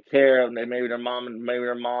to take care of them. Maybe their mom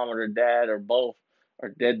or their dad or both are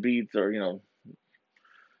deadbeats or,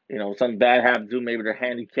 something bad happens to them. Maybe they're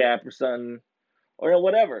handicapped or something or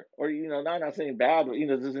whatever. Or, not saying bad, but,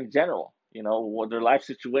 just in general, what their life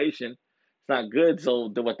situation, it's not good.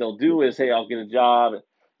 So what they'll do is, hey, I'll get a job.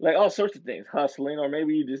 Like all sorts of things, hustling, or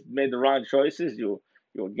maybe you just made the wrong choices. You're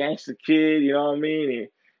a gangster kid, you know what I mean?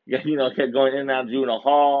 Kept going in and out of juvenile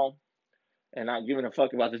hall and not giving a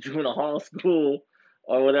fuck about the juvenile hall school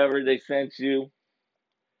or whatever they sent you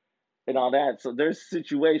and all that. So there's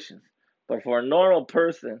situations. But for a normal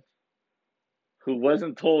person who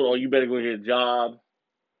wasn't told, oh, you better go get a job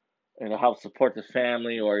and to help support the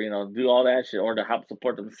family or, do all that shit or to help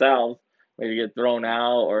support themselves, maybe get thrown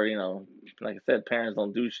out or, like I said, parents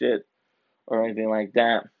don't do shit or anything like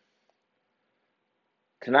that.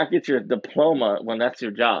 To not get your diploma when that's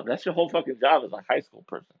your job. That's your whole fucking job as a high school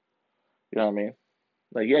person. You know what I mean?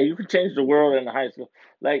 Like, yeah, you can change the world in the high school.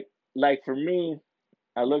 Like for me,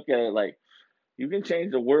 I look at it like you can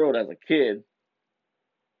change the world as a kid,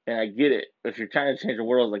 and I get it. If you're trying to change the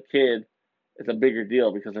world as a kid, it's a bigger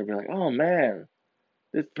deal because they'll be like, oh man,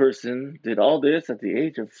 this person did all this at the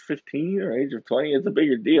age of 15 or age of 20. It's a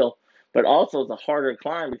bigger deal. But also, it's a harder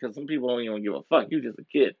climb because some people don't even give a fuck. You're just a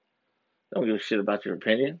kid. They don't give a shit about your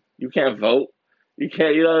opinion. You can't vote. You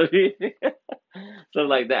can't, you know what I mean? Something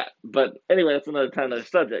like that. But anyway, that's another time, another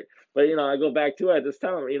subject. But, I go back to it. I just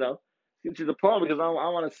tell them, get to the point because I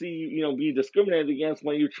want to see you, be discriminated against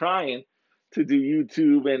when you're trying to do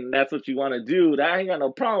YouTube and that's what you want to do. I ain't got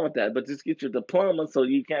no problem with that. But just get your diploma so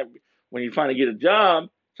you can't, when you finally get a job,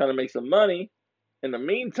 trying to make some money in the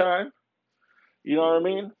meantime, you know what I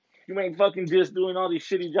mean? You ain't fucking just doing all these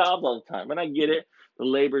shitty jobs all the time. And I get it. The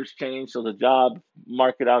labor's changed, so the job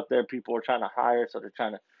market out there, people are trying to hire, so they're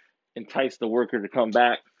trying to entice the worker to come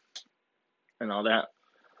back and all that.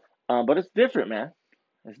 But it's different, man.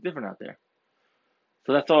 It's different out there.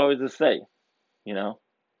 So that's all I always just say, you know.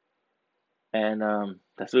 And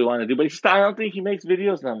that's what we want to do. But I don't think he makes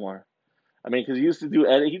videos no more. I mean, because he used to do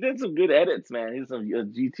edit. He did some good edits, man. He did some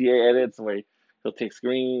GTA edits where he'll take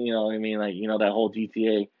screen, you know what I mean? Like, that whole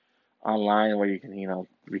GTA online where you can,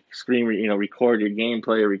 record your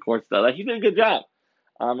gameplay or record stuff. Like, he did a good job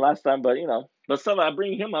last time, but still, I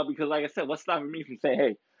bring him up because, like I said, what's stopping me from saying,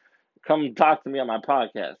 hey, come talk to me on my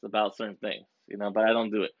podcast about certain things, but I don't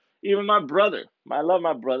do it. Even my brother, I love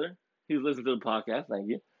my brother. He's listening to the podcast. Thank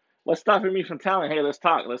you. What's stopping me from telling, hey, let's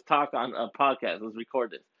talk. Let's talk on a podcast. Let's record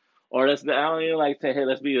this. Or I don't even like to say, hey,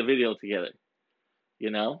 let's be a video together,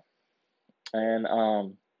 And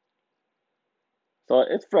so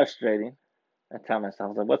it's frustrating. I tell myself, I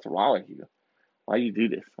was like, what's wrong with you? Why you do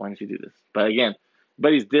this? Why don't you do this? But again,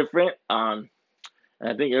 everybody's different. And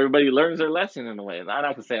I think everybody learns their lesson in a way. I'm not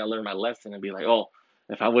going to say I learned my lesson and be like, oh,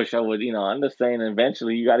 if I wish I would, I'm just saying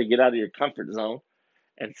eventually you got to get out of your comfort zone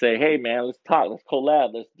and say, hey, man, let's talk. Let's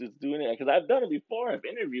collab. Let's just do it. Because I've done it before. I've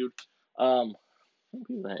interviewed, who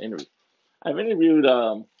have I interviewed? I've interviewed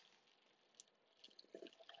a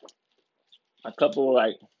couple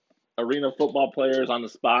like arena football players on the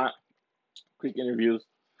spot, quick interviews.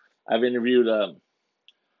 I've interviewed, I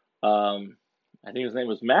think his name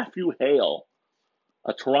was Matthew Hale,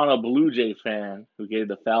 a Toronto Blue Jay fan who gave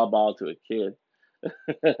the foul ball to a kid.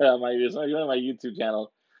 It's on my YouTube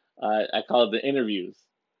channel. I call it the interviews,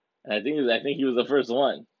 and I think he was the first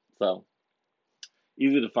one. So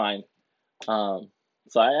easy to find.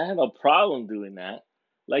 So I had no problem doing that.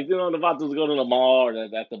 Like, the Vatos go to the mall or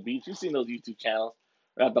at the beach. You've seen those YouTube channels.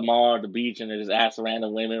 They're at the mall or the beach and they just ask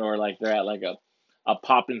random women, or like they're at like a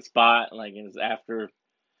popping spot, like it's after,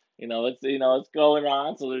 it's going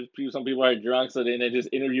on. So some people are drunk, so then they just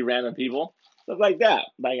interview random people, stuff like that.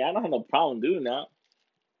 Like, I don't have no problem doing that.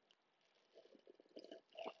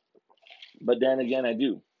 But then again, I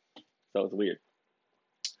do. So it's weird.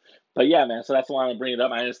 But yeah, man. So that's why I bring it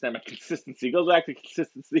up. I understand my consistency. It goes back to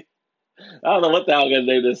consistency. I don't know what the hell I'm gonna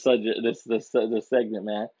name this subject, this segment,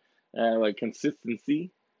 man. Like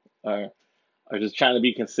consistency, or just trying to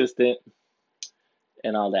be consistent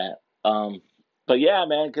and all that. But yeah,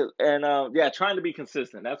 man, yeah, trying to be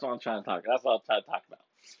consistent. That's what I'm trying to talk. That's what I'm trying to talk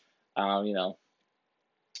about.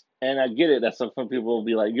 And I get it that some people will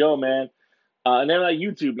be like, "Yo, man," and then like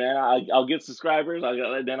YouTube, man, I'll get subscribers,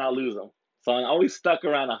 then I'll lose them. So I'm always stuck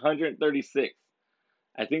around 136.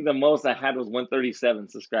 I think the most I had was 137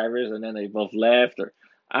 subscribers, and then they both left, or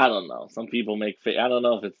I don't know. Some people make fake. I don't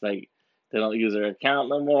know if it's like they don't use their account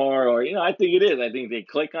no more, or I think it is. I think they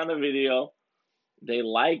click on the video, they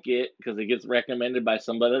like it because it gets recommended by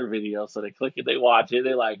some other video, so they click it, they watch it,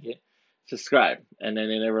 they like it, subscribe, and then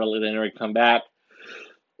they never come back,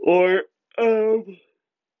 or that's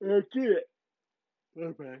it.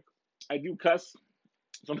 Okay. I do cuss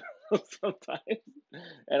some, sometimes,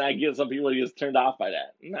 and I get some people just turned off by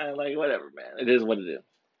that. And I'm like, whatever, man. It is what it is.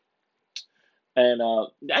 And I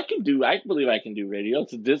believe I can do radio.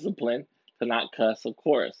 It's a discipline to not cuss, of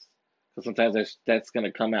course. Because sometimes that's going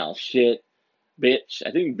to come out. Shit, bitch.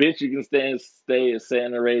 I think bitch you can say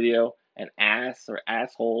on the radio, and ass or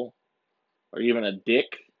asshole, or even a dick.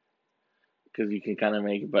 Because you can kind of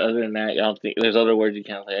make it. But other than that, I don't think there's other words you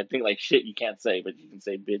can't say. I think like shit you can't say, but you can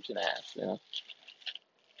say bitch and ass,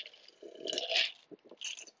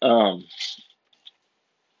 Um,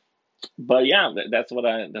 but yeah, that's what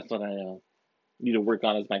I need to work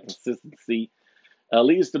on is my consistency. At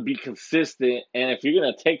least to be consistent, and if you're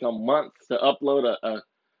gonna take a month to upload a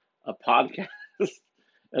podcast,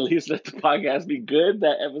 at least let the podcast be good.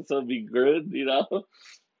 That episode be good.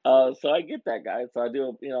 So I get that, guys. So I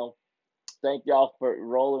do. Thank y'all for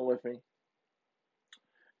rolling with me,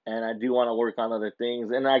 and I do want to work on other things.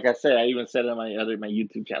 And like I said, I even said on my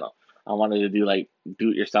YouTube channel, I wanted to do like do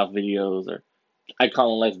it yourself videos, or I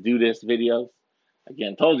call them let's do this videos.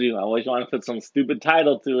 Again, told you I always want to put some stupid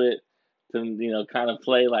title to it to kind of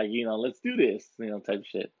play like let's do this type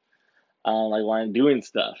shit. Like when I'm doing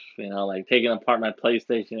stuff, like taking apart my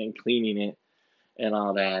PlayStation and cleaning it and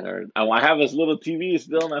all that. Or I have this little TV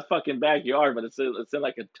still in my fucking backyard, but it's in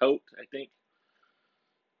like a tote. I think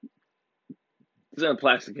it's in a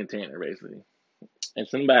plastic container basically.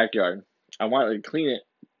 It's in the backyard. I wanted to clean it.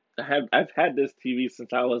 I've had this TV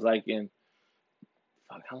since I was like in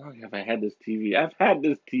fuck. How long have I had this TV? I've had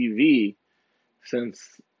this TV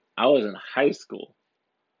since I was in high school.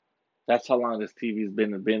 That's how long this TV's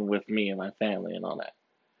been with me and my family and all that.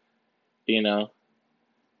 You know,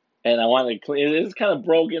 and I wanted to clean. It's kind of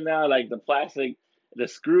broken now, like the plastic, the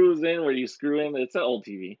screws in where you screw in. It's an old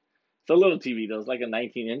TV. It's a little TV though. It's like a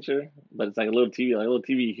 19-incher, but it's like a little TV. Like a little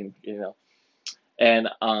TV you can. And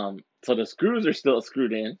so the screws are still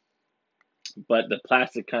screwed in, but the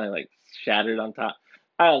plastic kind of like shattered on top.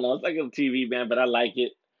 I don't know. It's like a TV, man, but I like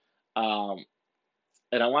it. Um,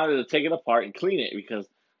 and I wanted to take it apart and clean it because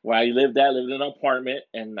where I lived in an apartment,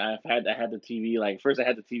 and I had the TV like first I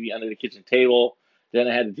had the TV under the kitchen table, then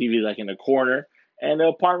I had the TV like in the corner. And the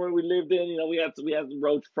apartment we lived in, we had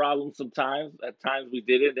roach problems sometimes. At times we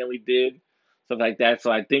didn't, then we did stuff like that.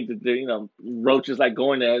 So I think that roaches like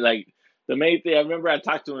going there. Like the main thing I remember, I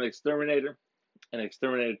talked to an exterminator, and the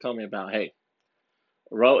exterminator told me about hey,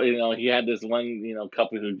 he had this one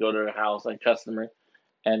couple who'd go to their house like customer,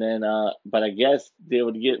 and then but I guess they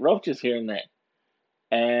would get roaches here and there.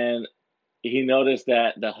 And he noticed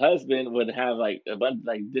that the husband would have like a bunch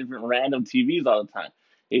like different random TVs all the time.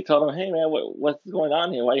 He told him, "Hey man, what's going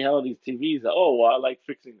on here? Why you have all these TVs?" Oh, well, I like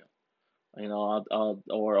fixing them.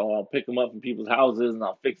 I'll pick them up from people's houses and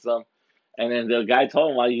I'll fix them. And then the guy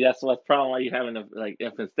told him that's what's problem why you having like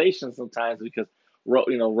infestation sometimes because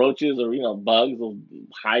roaches or bugs will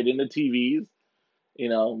hide in the TVs.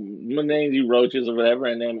 Names you roaches or whatever,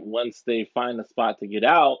 and then once they find a spot to get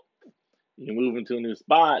out, you move into a new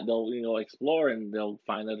spot, they'll explore and they'll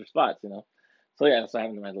find other spots. So yeah, that's what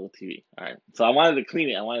happened to my little TV. All right, so I wanted to clean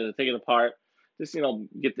it. I wanted to take it apart, just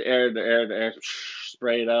get the air,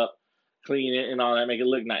 spray it up, clean it and all that, make it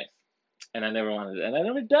look nice. And I never wanted it, and I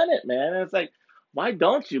never done it, man. And it's like, why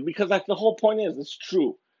don't you? Because like the whole point is, it's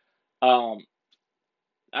true. Um,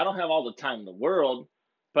 I don't have all the time in the world,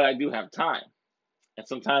 but I do have time, and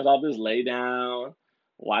sometimes I'll just lay down,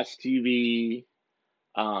 watch TV,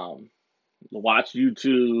 um, watch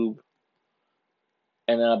YouTube,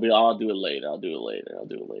 and then I'll do it later. I'll do it later. I'll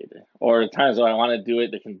do it later. Or the times when I want to do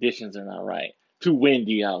it, the conditions are not right. Too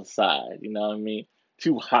windy outside. You know what I mean?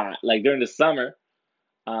 Too hot. Like during the summer,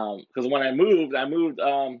 because when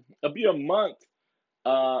it'll be a month.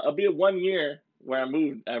 It'll be 1 year where I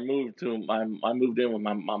moved. I moved in with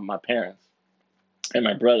my parents and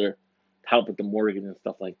my brother to help with the mortgage and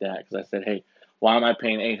stuff like that. Because I said, hey, Why am I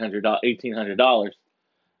paying $1,800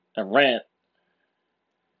 of rent,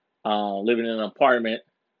 living in an apartment?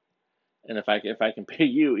 And if I can pay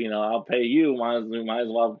you, I'll pay you. Might as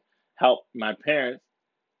well help my parents,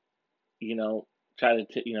 you know, try to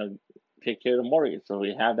take care of the mortgage, so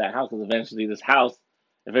we have that house. Because eventually, this house,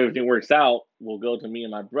 if everything works out, will go to me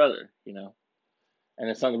and my brother, and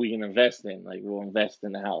it's something we can invest in. Like we'll invest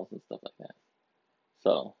in the house and stuff like that.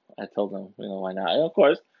 So I told them, why not? And of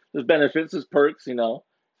course, there's benefits, there's perks. If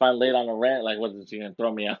I'm late on the rent, like what is she gonna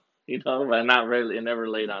throw me out? But not really, never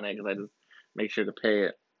late on it because I just make sure to pay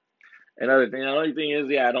it. Another thing, the only thing is,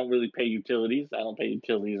 yeah, I don't really pay utilities. I don't pay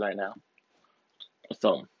utilities right now.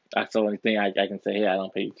 So that's the only thing I can say. Hey, I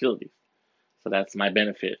don't pay utilities. So that's my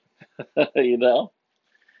benefit, you know.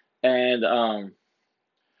 And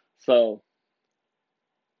so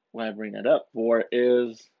what I bring that up for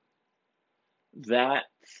is that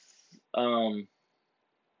um,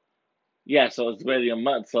 yeah. So it's barely a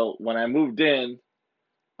month. So when I moved in,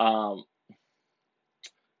 um,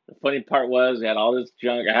 the funny part was I had all this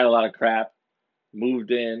junk. I had a lot of crap.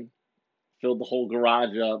 Moved in, filled the whole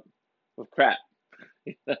garage up with crap,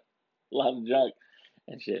 a lot of junk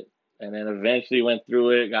and shit. And then eventually went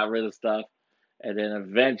through it, got rid of stuff, and then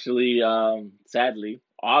eventually, sadly,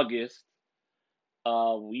 August,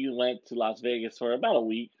 we went to Las Vegas for about a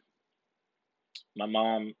week. My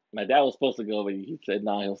dad was supposed to go, but he said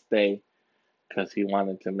no, he'll stay because he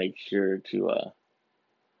wanted to make sure to,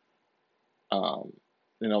 um,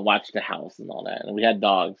 watch the house and all that. And we had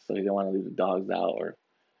dogs, so he didn't want to leave the dogs out or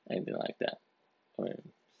anything like that, or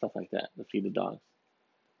stuff like that to feed the dogs.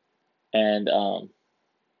 And of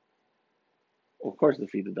course, to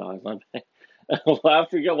feed the dogs. Well, I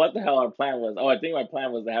forget what the hell our plan was. Oh, I think my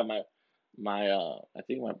plan was to have I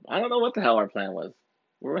don't know what the hell our plan was.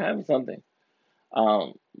 We were having something.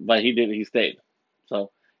 But he stayed.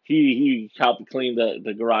 So he helped clean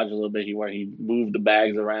the garage a little bit. He moved the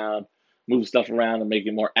bags around, moved stuff around to make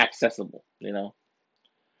it more accessible. And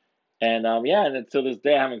yeah, and until this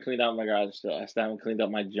day I haven't cleaned out my garage still. I still haven't cleaned up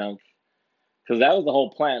my junk. Because that was the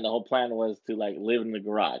whole plan. The whole plan was to like live in the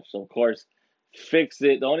garage. So of course, fix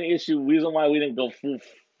it. The only reason why we didn't go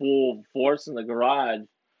full force in the garage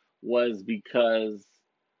was because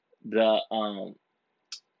the um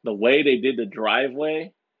the way they did the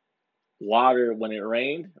driveway, water when it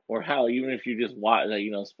rained, or how even if you just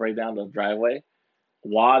spray down the driveway,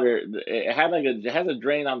 water it has a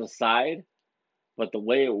drain on the side, but the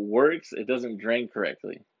way it works, it doesn't drain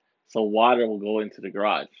correctly. So water will go into the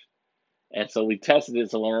garage. And so we tested it.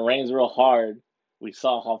 So when it rains real hard, we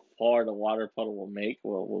saw how far the water puddle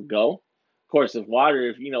will go. Of course,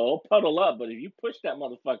 it'll puddle up, but if you push that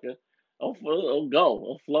motherfucker, it'll go.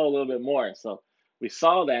 It'll flow a little bit more. So we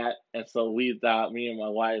saw that, and so we thought, me and my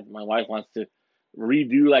wife wants to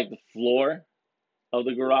redo like the floor of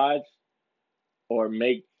the garage, or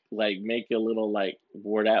make a little like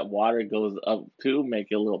where that water goes up to,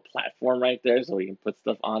 make a little platform right there so we can put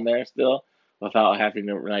stuff on there still without having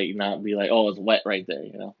to like not be like, oh, it's wet right there.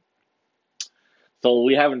 So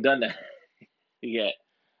we haven't done that yet.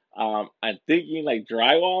 I'm thinking like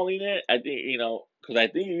drywalling it. I think because I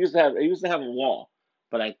think it used to have a wall,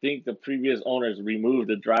 but I think the previous owners removed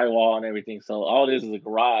the drywall and everything. So all this is a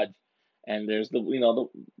garage, and there's the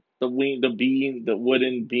wooden beams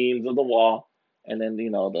of the wall, and then the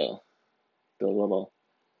little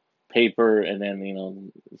paper, and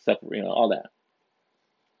then separate all that.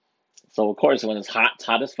 So of course, when it's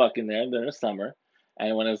hot as fuck in there during the summer,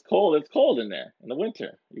 and when it's cold in there in the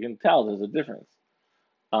winter. You can tell there's a difference.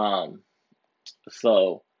 Um,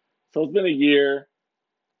 so so it's been a year.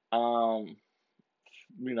 Um,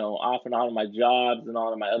 off and on of my jobs and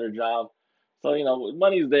on of my other jobs. So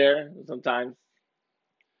money's there sometimes.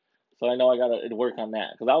 So I know I gotta work on that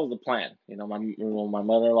because that was the plan. My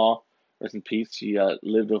mother-in-law, rest in peace, she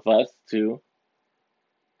lived with us too,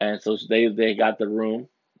 and so they got the room.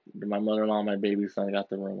 My mother-in-law, and my baby son got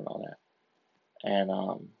the room and all that, and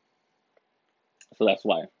so that's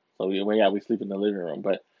why. So we sleep in the living room,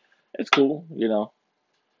 but it's cool.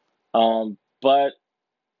 But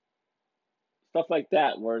stuff like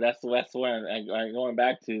that, where that's where I'm going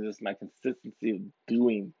back to this my consistency of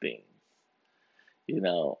doing things, you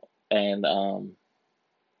know, and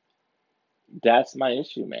that's my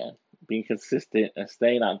issue, man. Being consistent and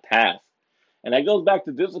staying on task, and that goes back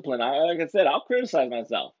to discipline. Like I said, I'll criticize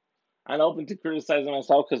myself. I'm open to criticizing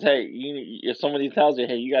myself because hey, if somebody tells you,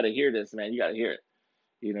 hey, you got to hear this, man, you got to hear it.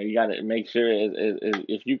 You got to make sure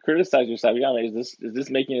if you criticize yourself, you got to is this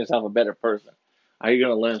making yourself a better person? Are you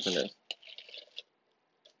going to learn from this?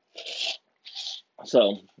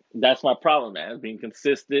 So that's my problem, man. Being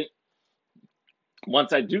consistent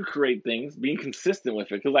once I do create things, being consistent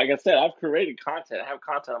with it. Because, like I said, I've created content. I have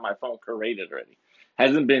content on my phone created already.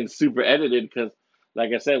 Hasn't been super edited because,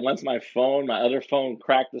 like I said, once my other phone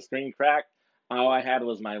cracked, the screen cracked, all I had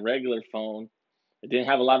was my regular phone. It didn't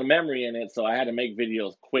have a lot of memory in it, so I had to make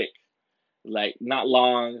videos quick, like not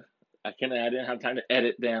long. I didn't have time to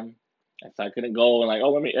edit them, and so I couldn't go and like,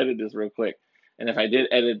 oh, let me edit this real quick. And if I did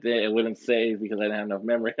edit it, it wouldn't save because I didn't have enough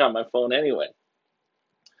memory on my phone anyway.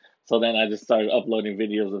 So then I just started uploading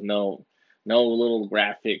videos with no little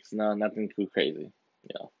graphics, no nothing too crazy, you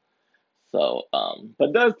know. So, but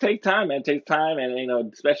it does take time, man. It takes time,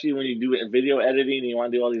 and especially when you do it in video editing, and you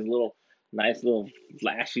want to do all these little nice little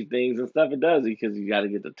flashy things and stuff. It does because you got to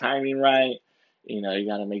get the timing right. You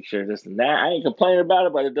got to make sure this and that. I ain't complaining about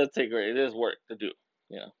it, but it does take it is work to do.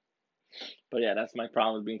 You know. But yeah, that's my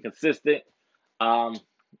problem with being consistent. Um,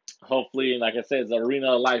 Hopefully, like I said, it's an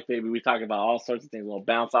arena of life, baby. We talk about all sorts of things. We'll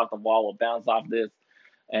bounce off the wall. We'll bounce off this,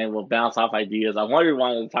 and we'll bounce off ideas. I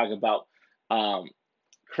wanted to talk about um,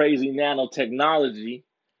 crazy nanotechnology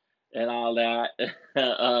and all that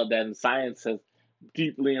that science has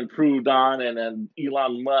deeply improved on, and then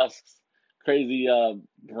Elon Musk's crazy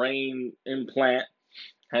brain implant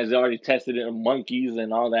has already tested it in monkeys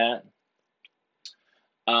and all that.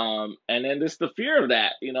 And then just the fear of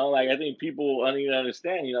that, like I think people need to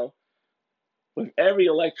understand, with every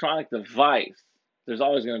electronic device, there's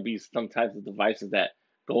always going to be some types of devices that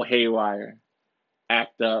go haywire,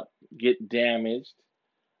 act up, get damaged.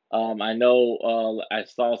 I know I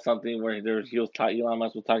saw something where Elon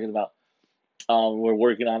Musk was talking about we're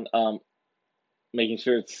working on making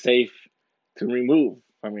sure it's safe to remove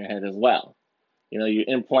from your head as well. You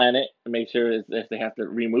implant it and make sure if they have to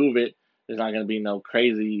remove it, there's not going to be no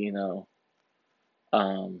crazy,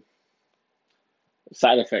 um,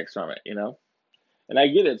 side effects from it. And I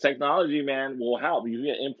get it. Technology, man, will help. If you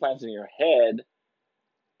get implants in your head,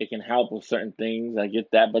 it can help with certain things. I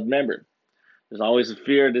get that. But remember, there's always a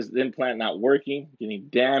fear of this implant not working, getting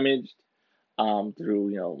damaged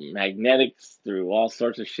through, magnetics, through all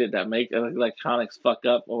sorts of shit that make electronics fuck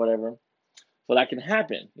up or whatever. So that can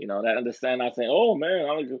happen. That understand not saying, oh man,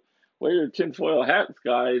 I'm gonna wear your tinfoil hats,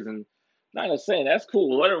 guys, and not just saying that's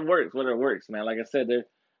cool. Whatever works, man. Like I said,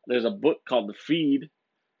 there's a book called The Feed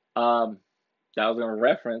um, that I was gonna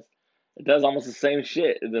reference. It does almost the same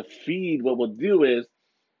shit. The Feed, what we'll do is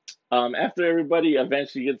after everybody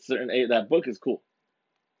eventually gets certain age, that book is cool.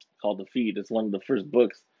 Called The Feed. It's one of the first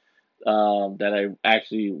books that I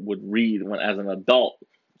actually would read when, as an adult,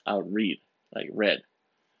 I would read, like read,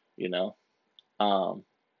 you know. Um,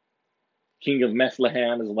 King of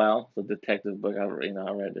Bethlehem as well. It's a detective book. I read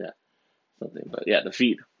that something, but yeah, The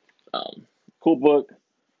Feed. Cool book.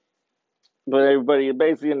 But everybody,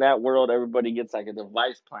 basically in that world, everybody gets like a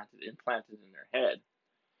device implanted in their head,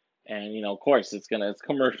 and of course, it's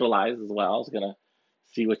commercialized as well. It's gonna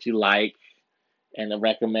see what you like and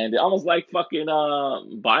recommend it, almost like fucking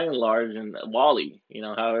By and Large and Wally.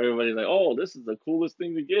 How everybody's like, oh, this is the coolest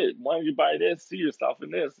thing to get. Why don't you buy this? See yourself in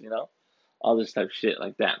this. All this type of shit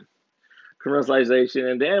like that. Commercialization,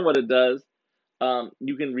 and then what it does,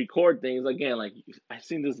 you can record things again. Like I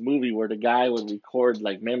seen this movie where the guy would record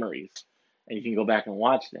like memories, and you can go back and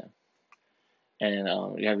watch them. And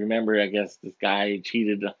yeah, remember, I guess this guy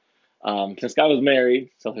cheated. This guy was married,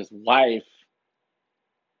 so his wife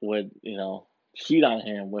would, cheat on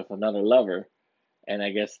him with another lover. And I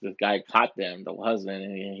guess the guy caught them, the husband,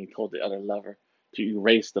 and he told the other lover to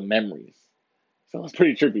erase the memories. So it's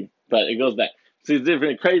pretty trippy, but it goes back. See, it's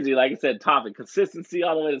different, crazy. Like I said, topic consistency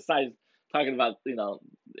all the way to science, talking about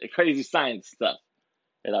crazy science stuff,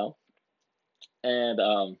 you know, and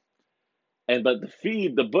but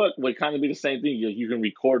the book would kind of be the same thing. You can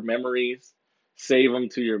record memories, save them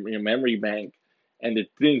to your memory bank, and the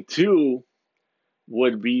thing too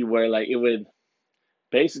would be where like it would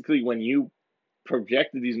basically when you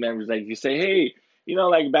projected these memories, like you say, hey,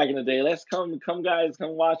 like back in the day, let's come guys,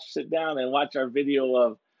 come sit down and watch our video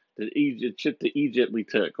of the Egypt trip to Egypt we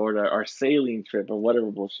took, or our sailing trip, or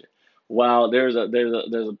whatever bullshit. Well, there's a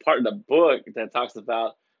part of the book that talks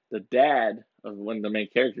about the dad of one of the main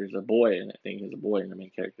characters, a boy, and I think he's a boy in the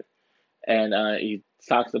main character, and he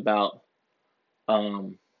talks about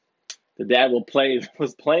um the dad was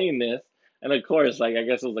playing this, and of course, like I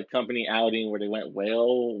guess it was a company outing where they went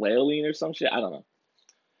whaling or some shit. I don't know,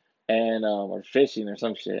 and or fishing or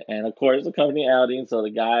some shit. And of course, the company outing, so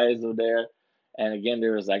the guys were there. And again,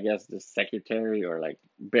 there was I guess the secretary or like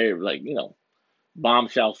very like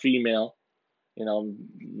bombshell female. You know,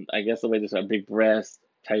 I guess the way this a big breast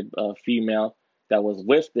type of female that was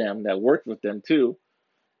with them, that worked with them too.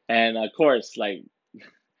 And of course, like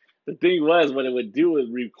The thing was, what it would do is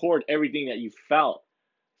record everything that you felt.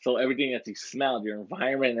 So everything that you smelled, your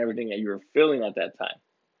environment, and everything that you were feeling at that time.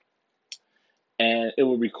 And it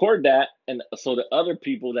would record that, and so the other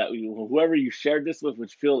people that whoever you shared this with, would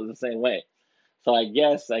feel the same way. So I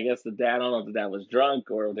guess the dad, I don't know if the dad was drunk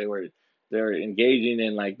or they were engaging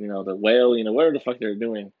in, like, the wailing or whatever the fuck they were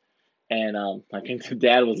doing. And I think the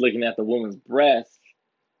dad was looking at the woman's breast,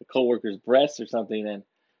 the coworker's breast or something, and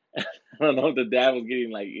I don't know if the dad was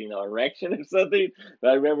getting, like, erection or something. But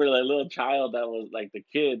I remember the little child that was like the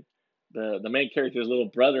kid, the main character's little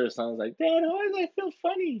brother or something, was like, "Dad, why does I feel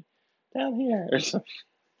funny down here?" Or something.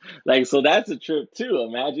 Like, so that's a trip too.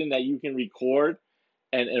 Imagine that you can record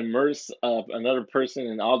and immerse another person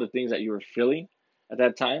in all the things that you were feeling at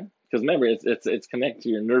that time. Because remember, it's connected to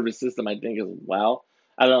your nervous system, I think, as well.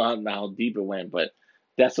 I don't know how deep it went, but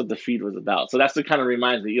that's what the feed was about. So that's what kind of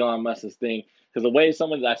reminds me of Elon Musk's thing. Because the way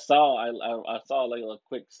someone I saw like a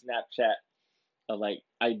quick Snapchat of like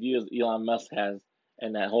ideas Elon Musk has,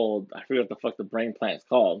 and that whole, I forget what the fuck the brain plant's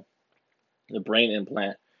called, the brain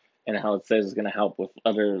implant, and how it says it's gonna help with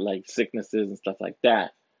other like sicknesses and stuff like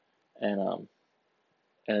that. And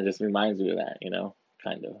it just reminds me of that,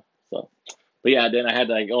 kind of. So, but yeah, then I had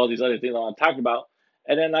like all these other things I want to talk about,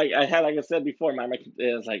 and then I had, like I said before, it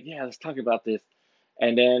was like, yeah, let's talk about this,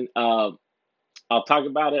 and then I'll talk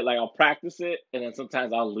about it, like I'll practice it, and then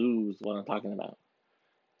sometimes I'll lose what I'm talking about,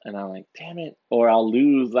 and I'm like, damn it, or I'll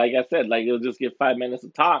lose, like I said, like it'll just get 5 minutes to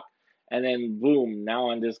talk, and then boom,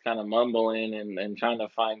 now I'm just kind of mumbling and trying to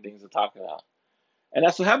find things to talk about. And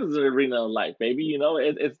that's what happens in the arena of life, baby.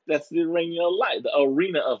 That's the arena of life, the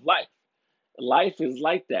arena of life. Life is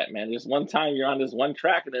like that, man. There's one time you're on this one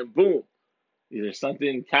track, and then boom, either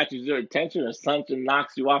something catches your attention or something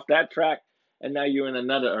knocks you off that track, and now you're in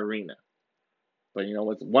another arena. But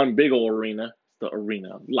what's one big old arena? It's the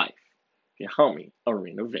arena of life. Your homie,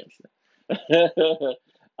 Arena Vincent. I don't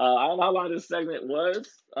know how long this segment was,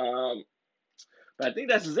 but I think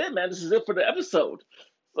that's it, man. This is it for the episode.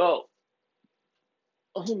 So,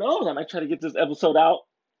 who knows? I might try to get this episode out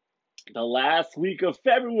the last week of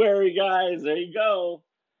February, guys. There you go.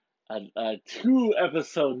 A 2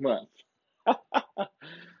 episode month.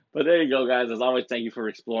 But there you go, guys. As always, thank you for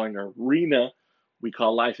exploring the arena we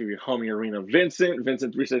call life of your homie, Arena Vincent.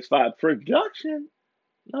 Vincent365 Production.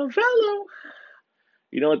 Novello.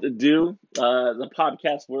 You know what to do. The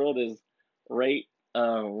podcast world is rate,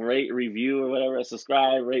 review, or whatever.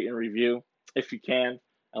 Subscribe, rate, and review if you can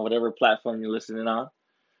on whatever platform you're listening on.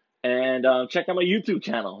 And check out my YouTube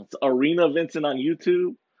channel. It's Arena Vincent on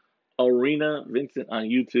YouTube. Arena Vincent on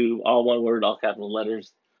YouTube. All one word, all capital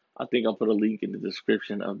letters. I think I'll put a link in the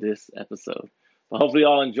description of this episode. But hopefully you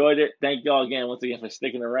all enjoyed it. Thank you all again, once again, for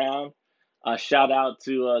sticking around. Shout out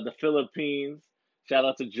to the Philippines. Shout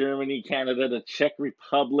out to Germany, Canada, the Czech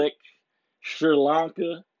Republic, Sri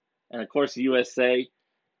Lanka, and of course the USA.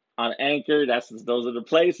 On Anchor, those are the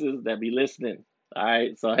places that be listening. All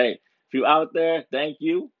right. So hey, if you out there, thank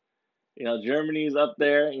you. Germany's up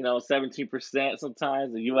there, 17%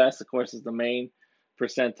 sometimes. The US, of course, is the main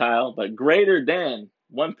percentile, but greater than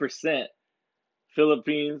 1%.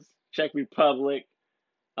 Philippines, Czech Republic,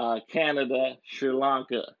 Canada, Sri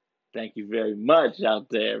Lanka. Thank you very much out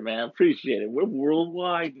there, man. Appreciate it. We're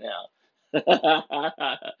worldwide now.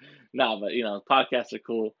 Nah, but, podcasts are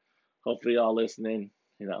cool. Hopefully y'all listening,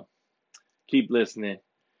 keep listening.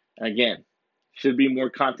 And again, should be more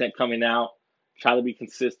content coming out. Try to be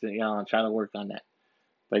consistent, I'm trying to work on that.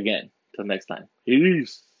 But again, till next time.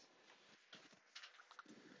 Peace.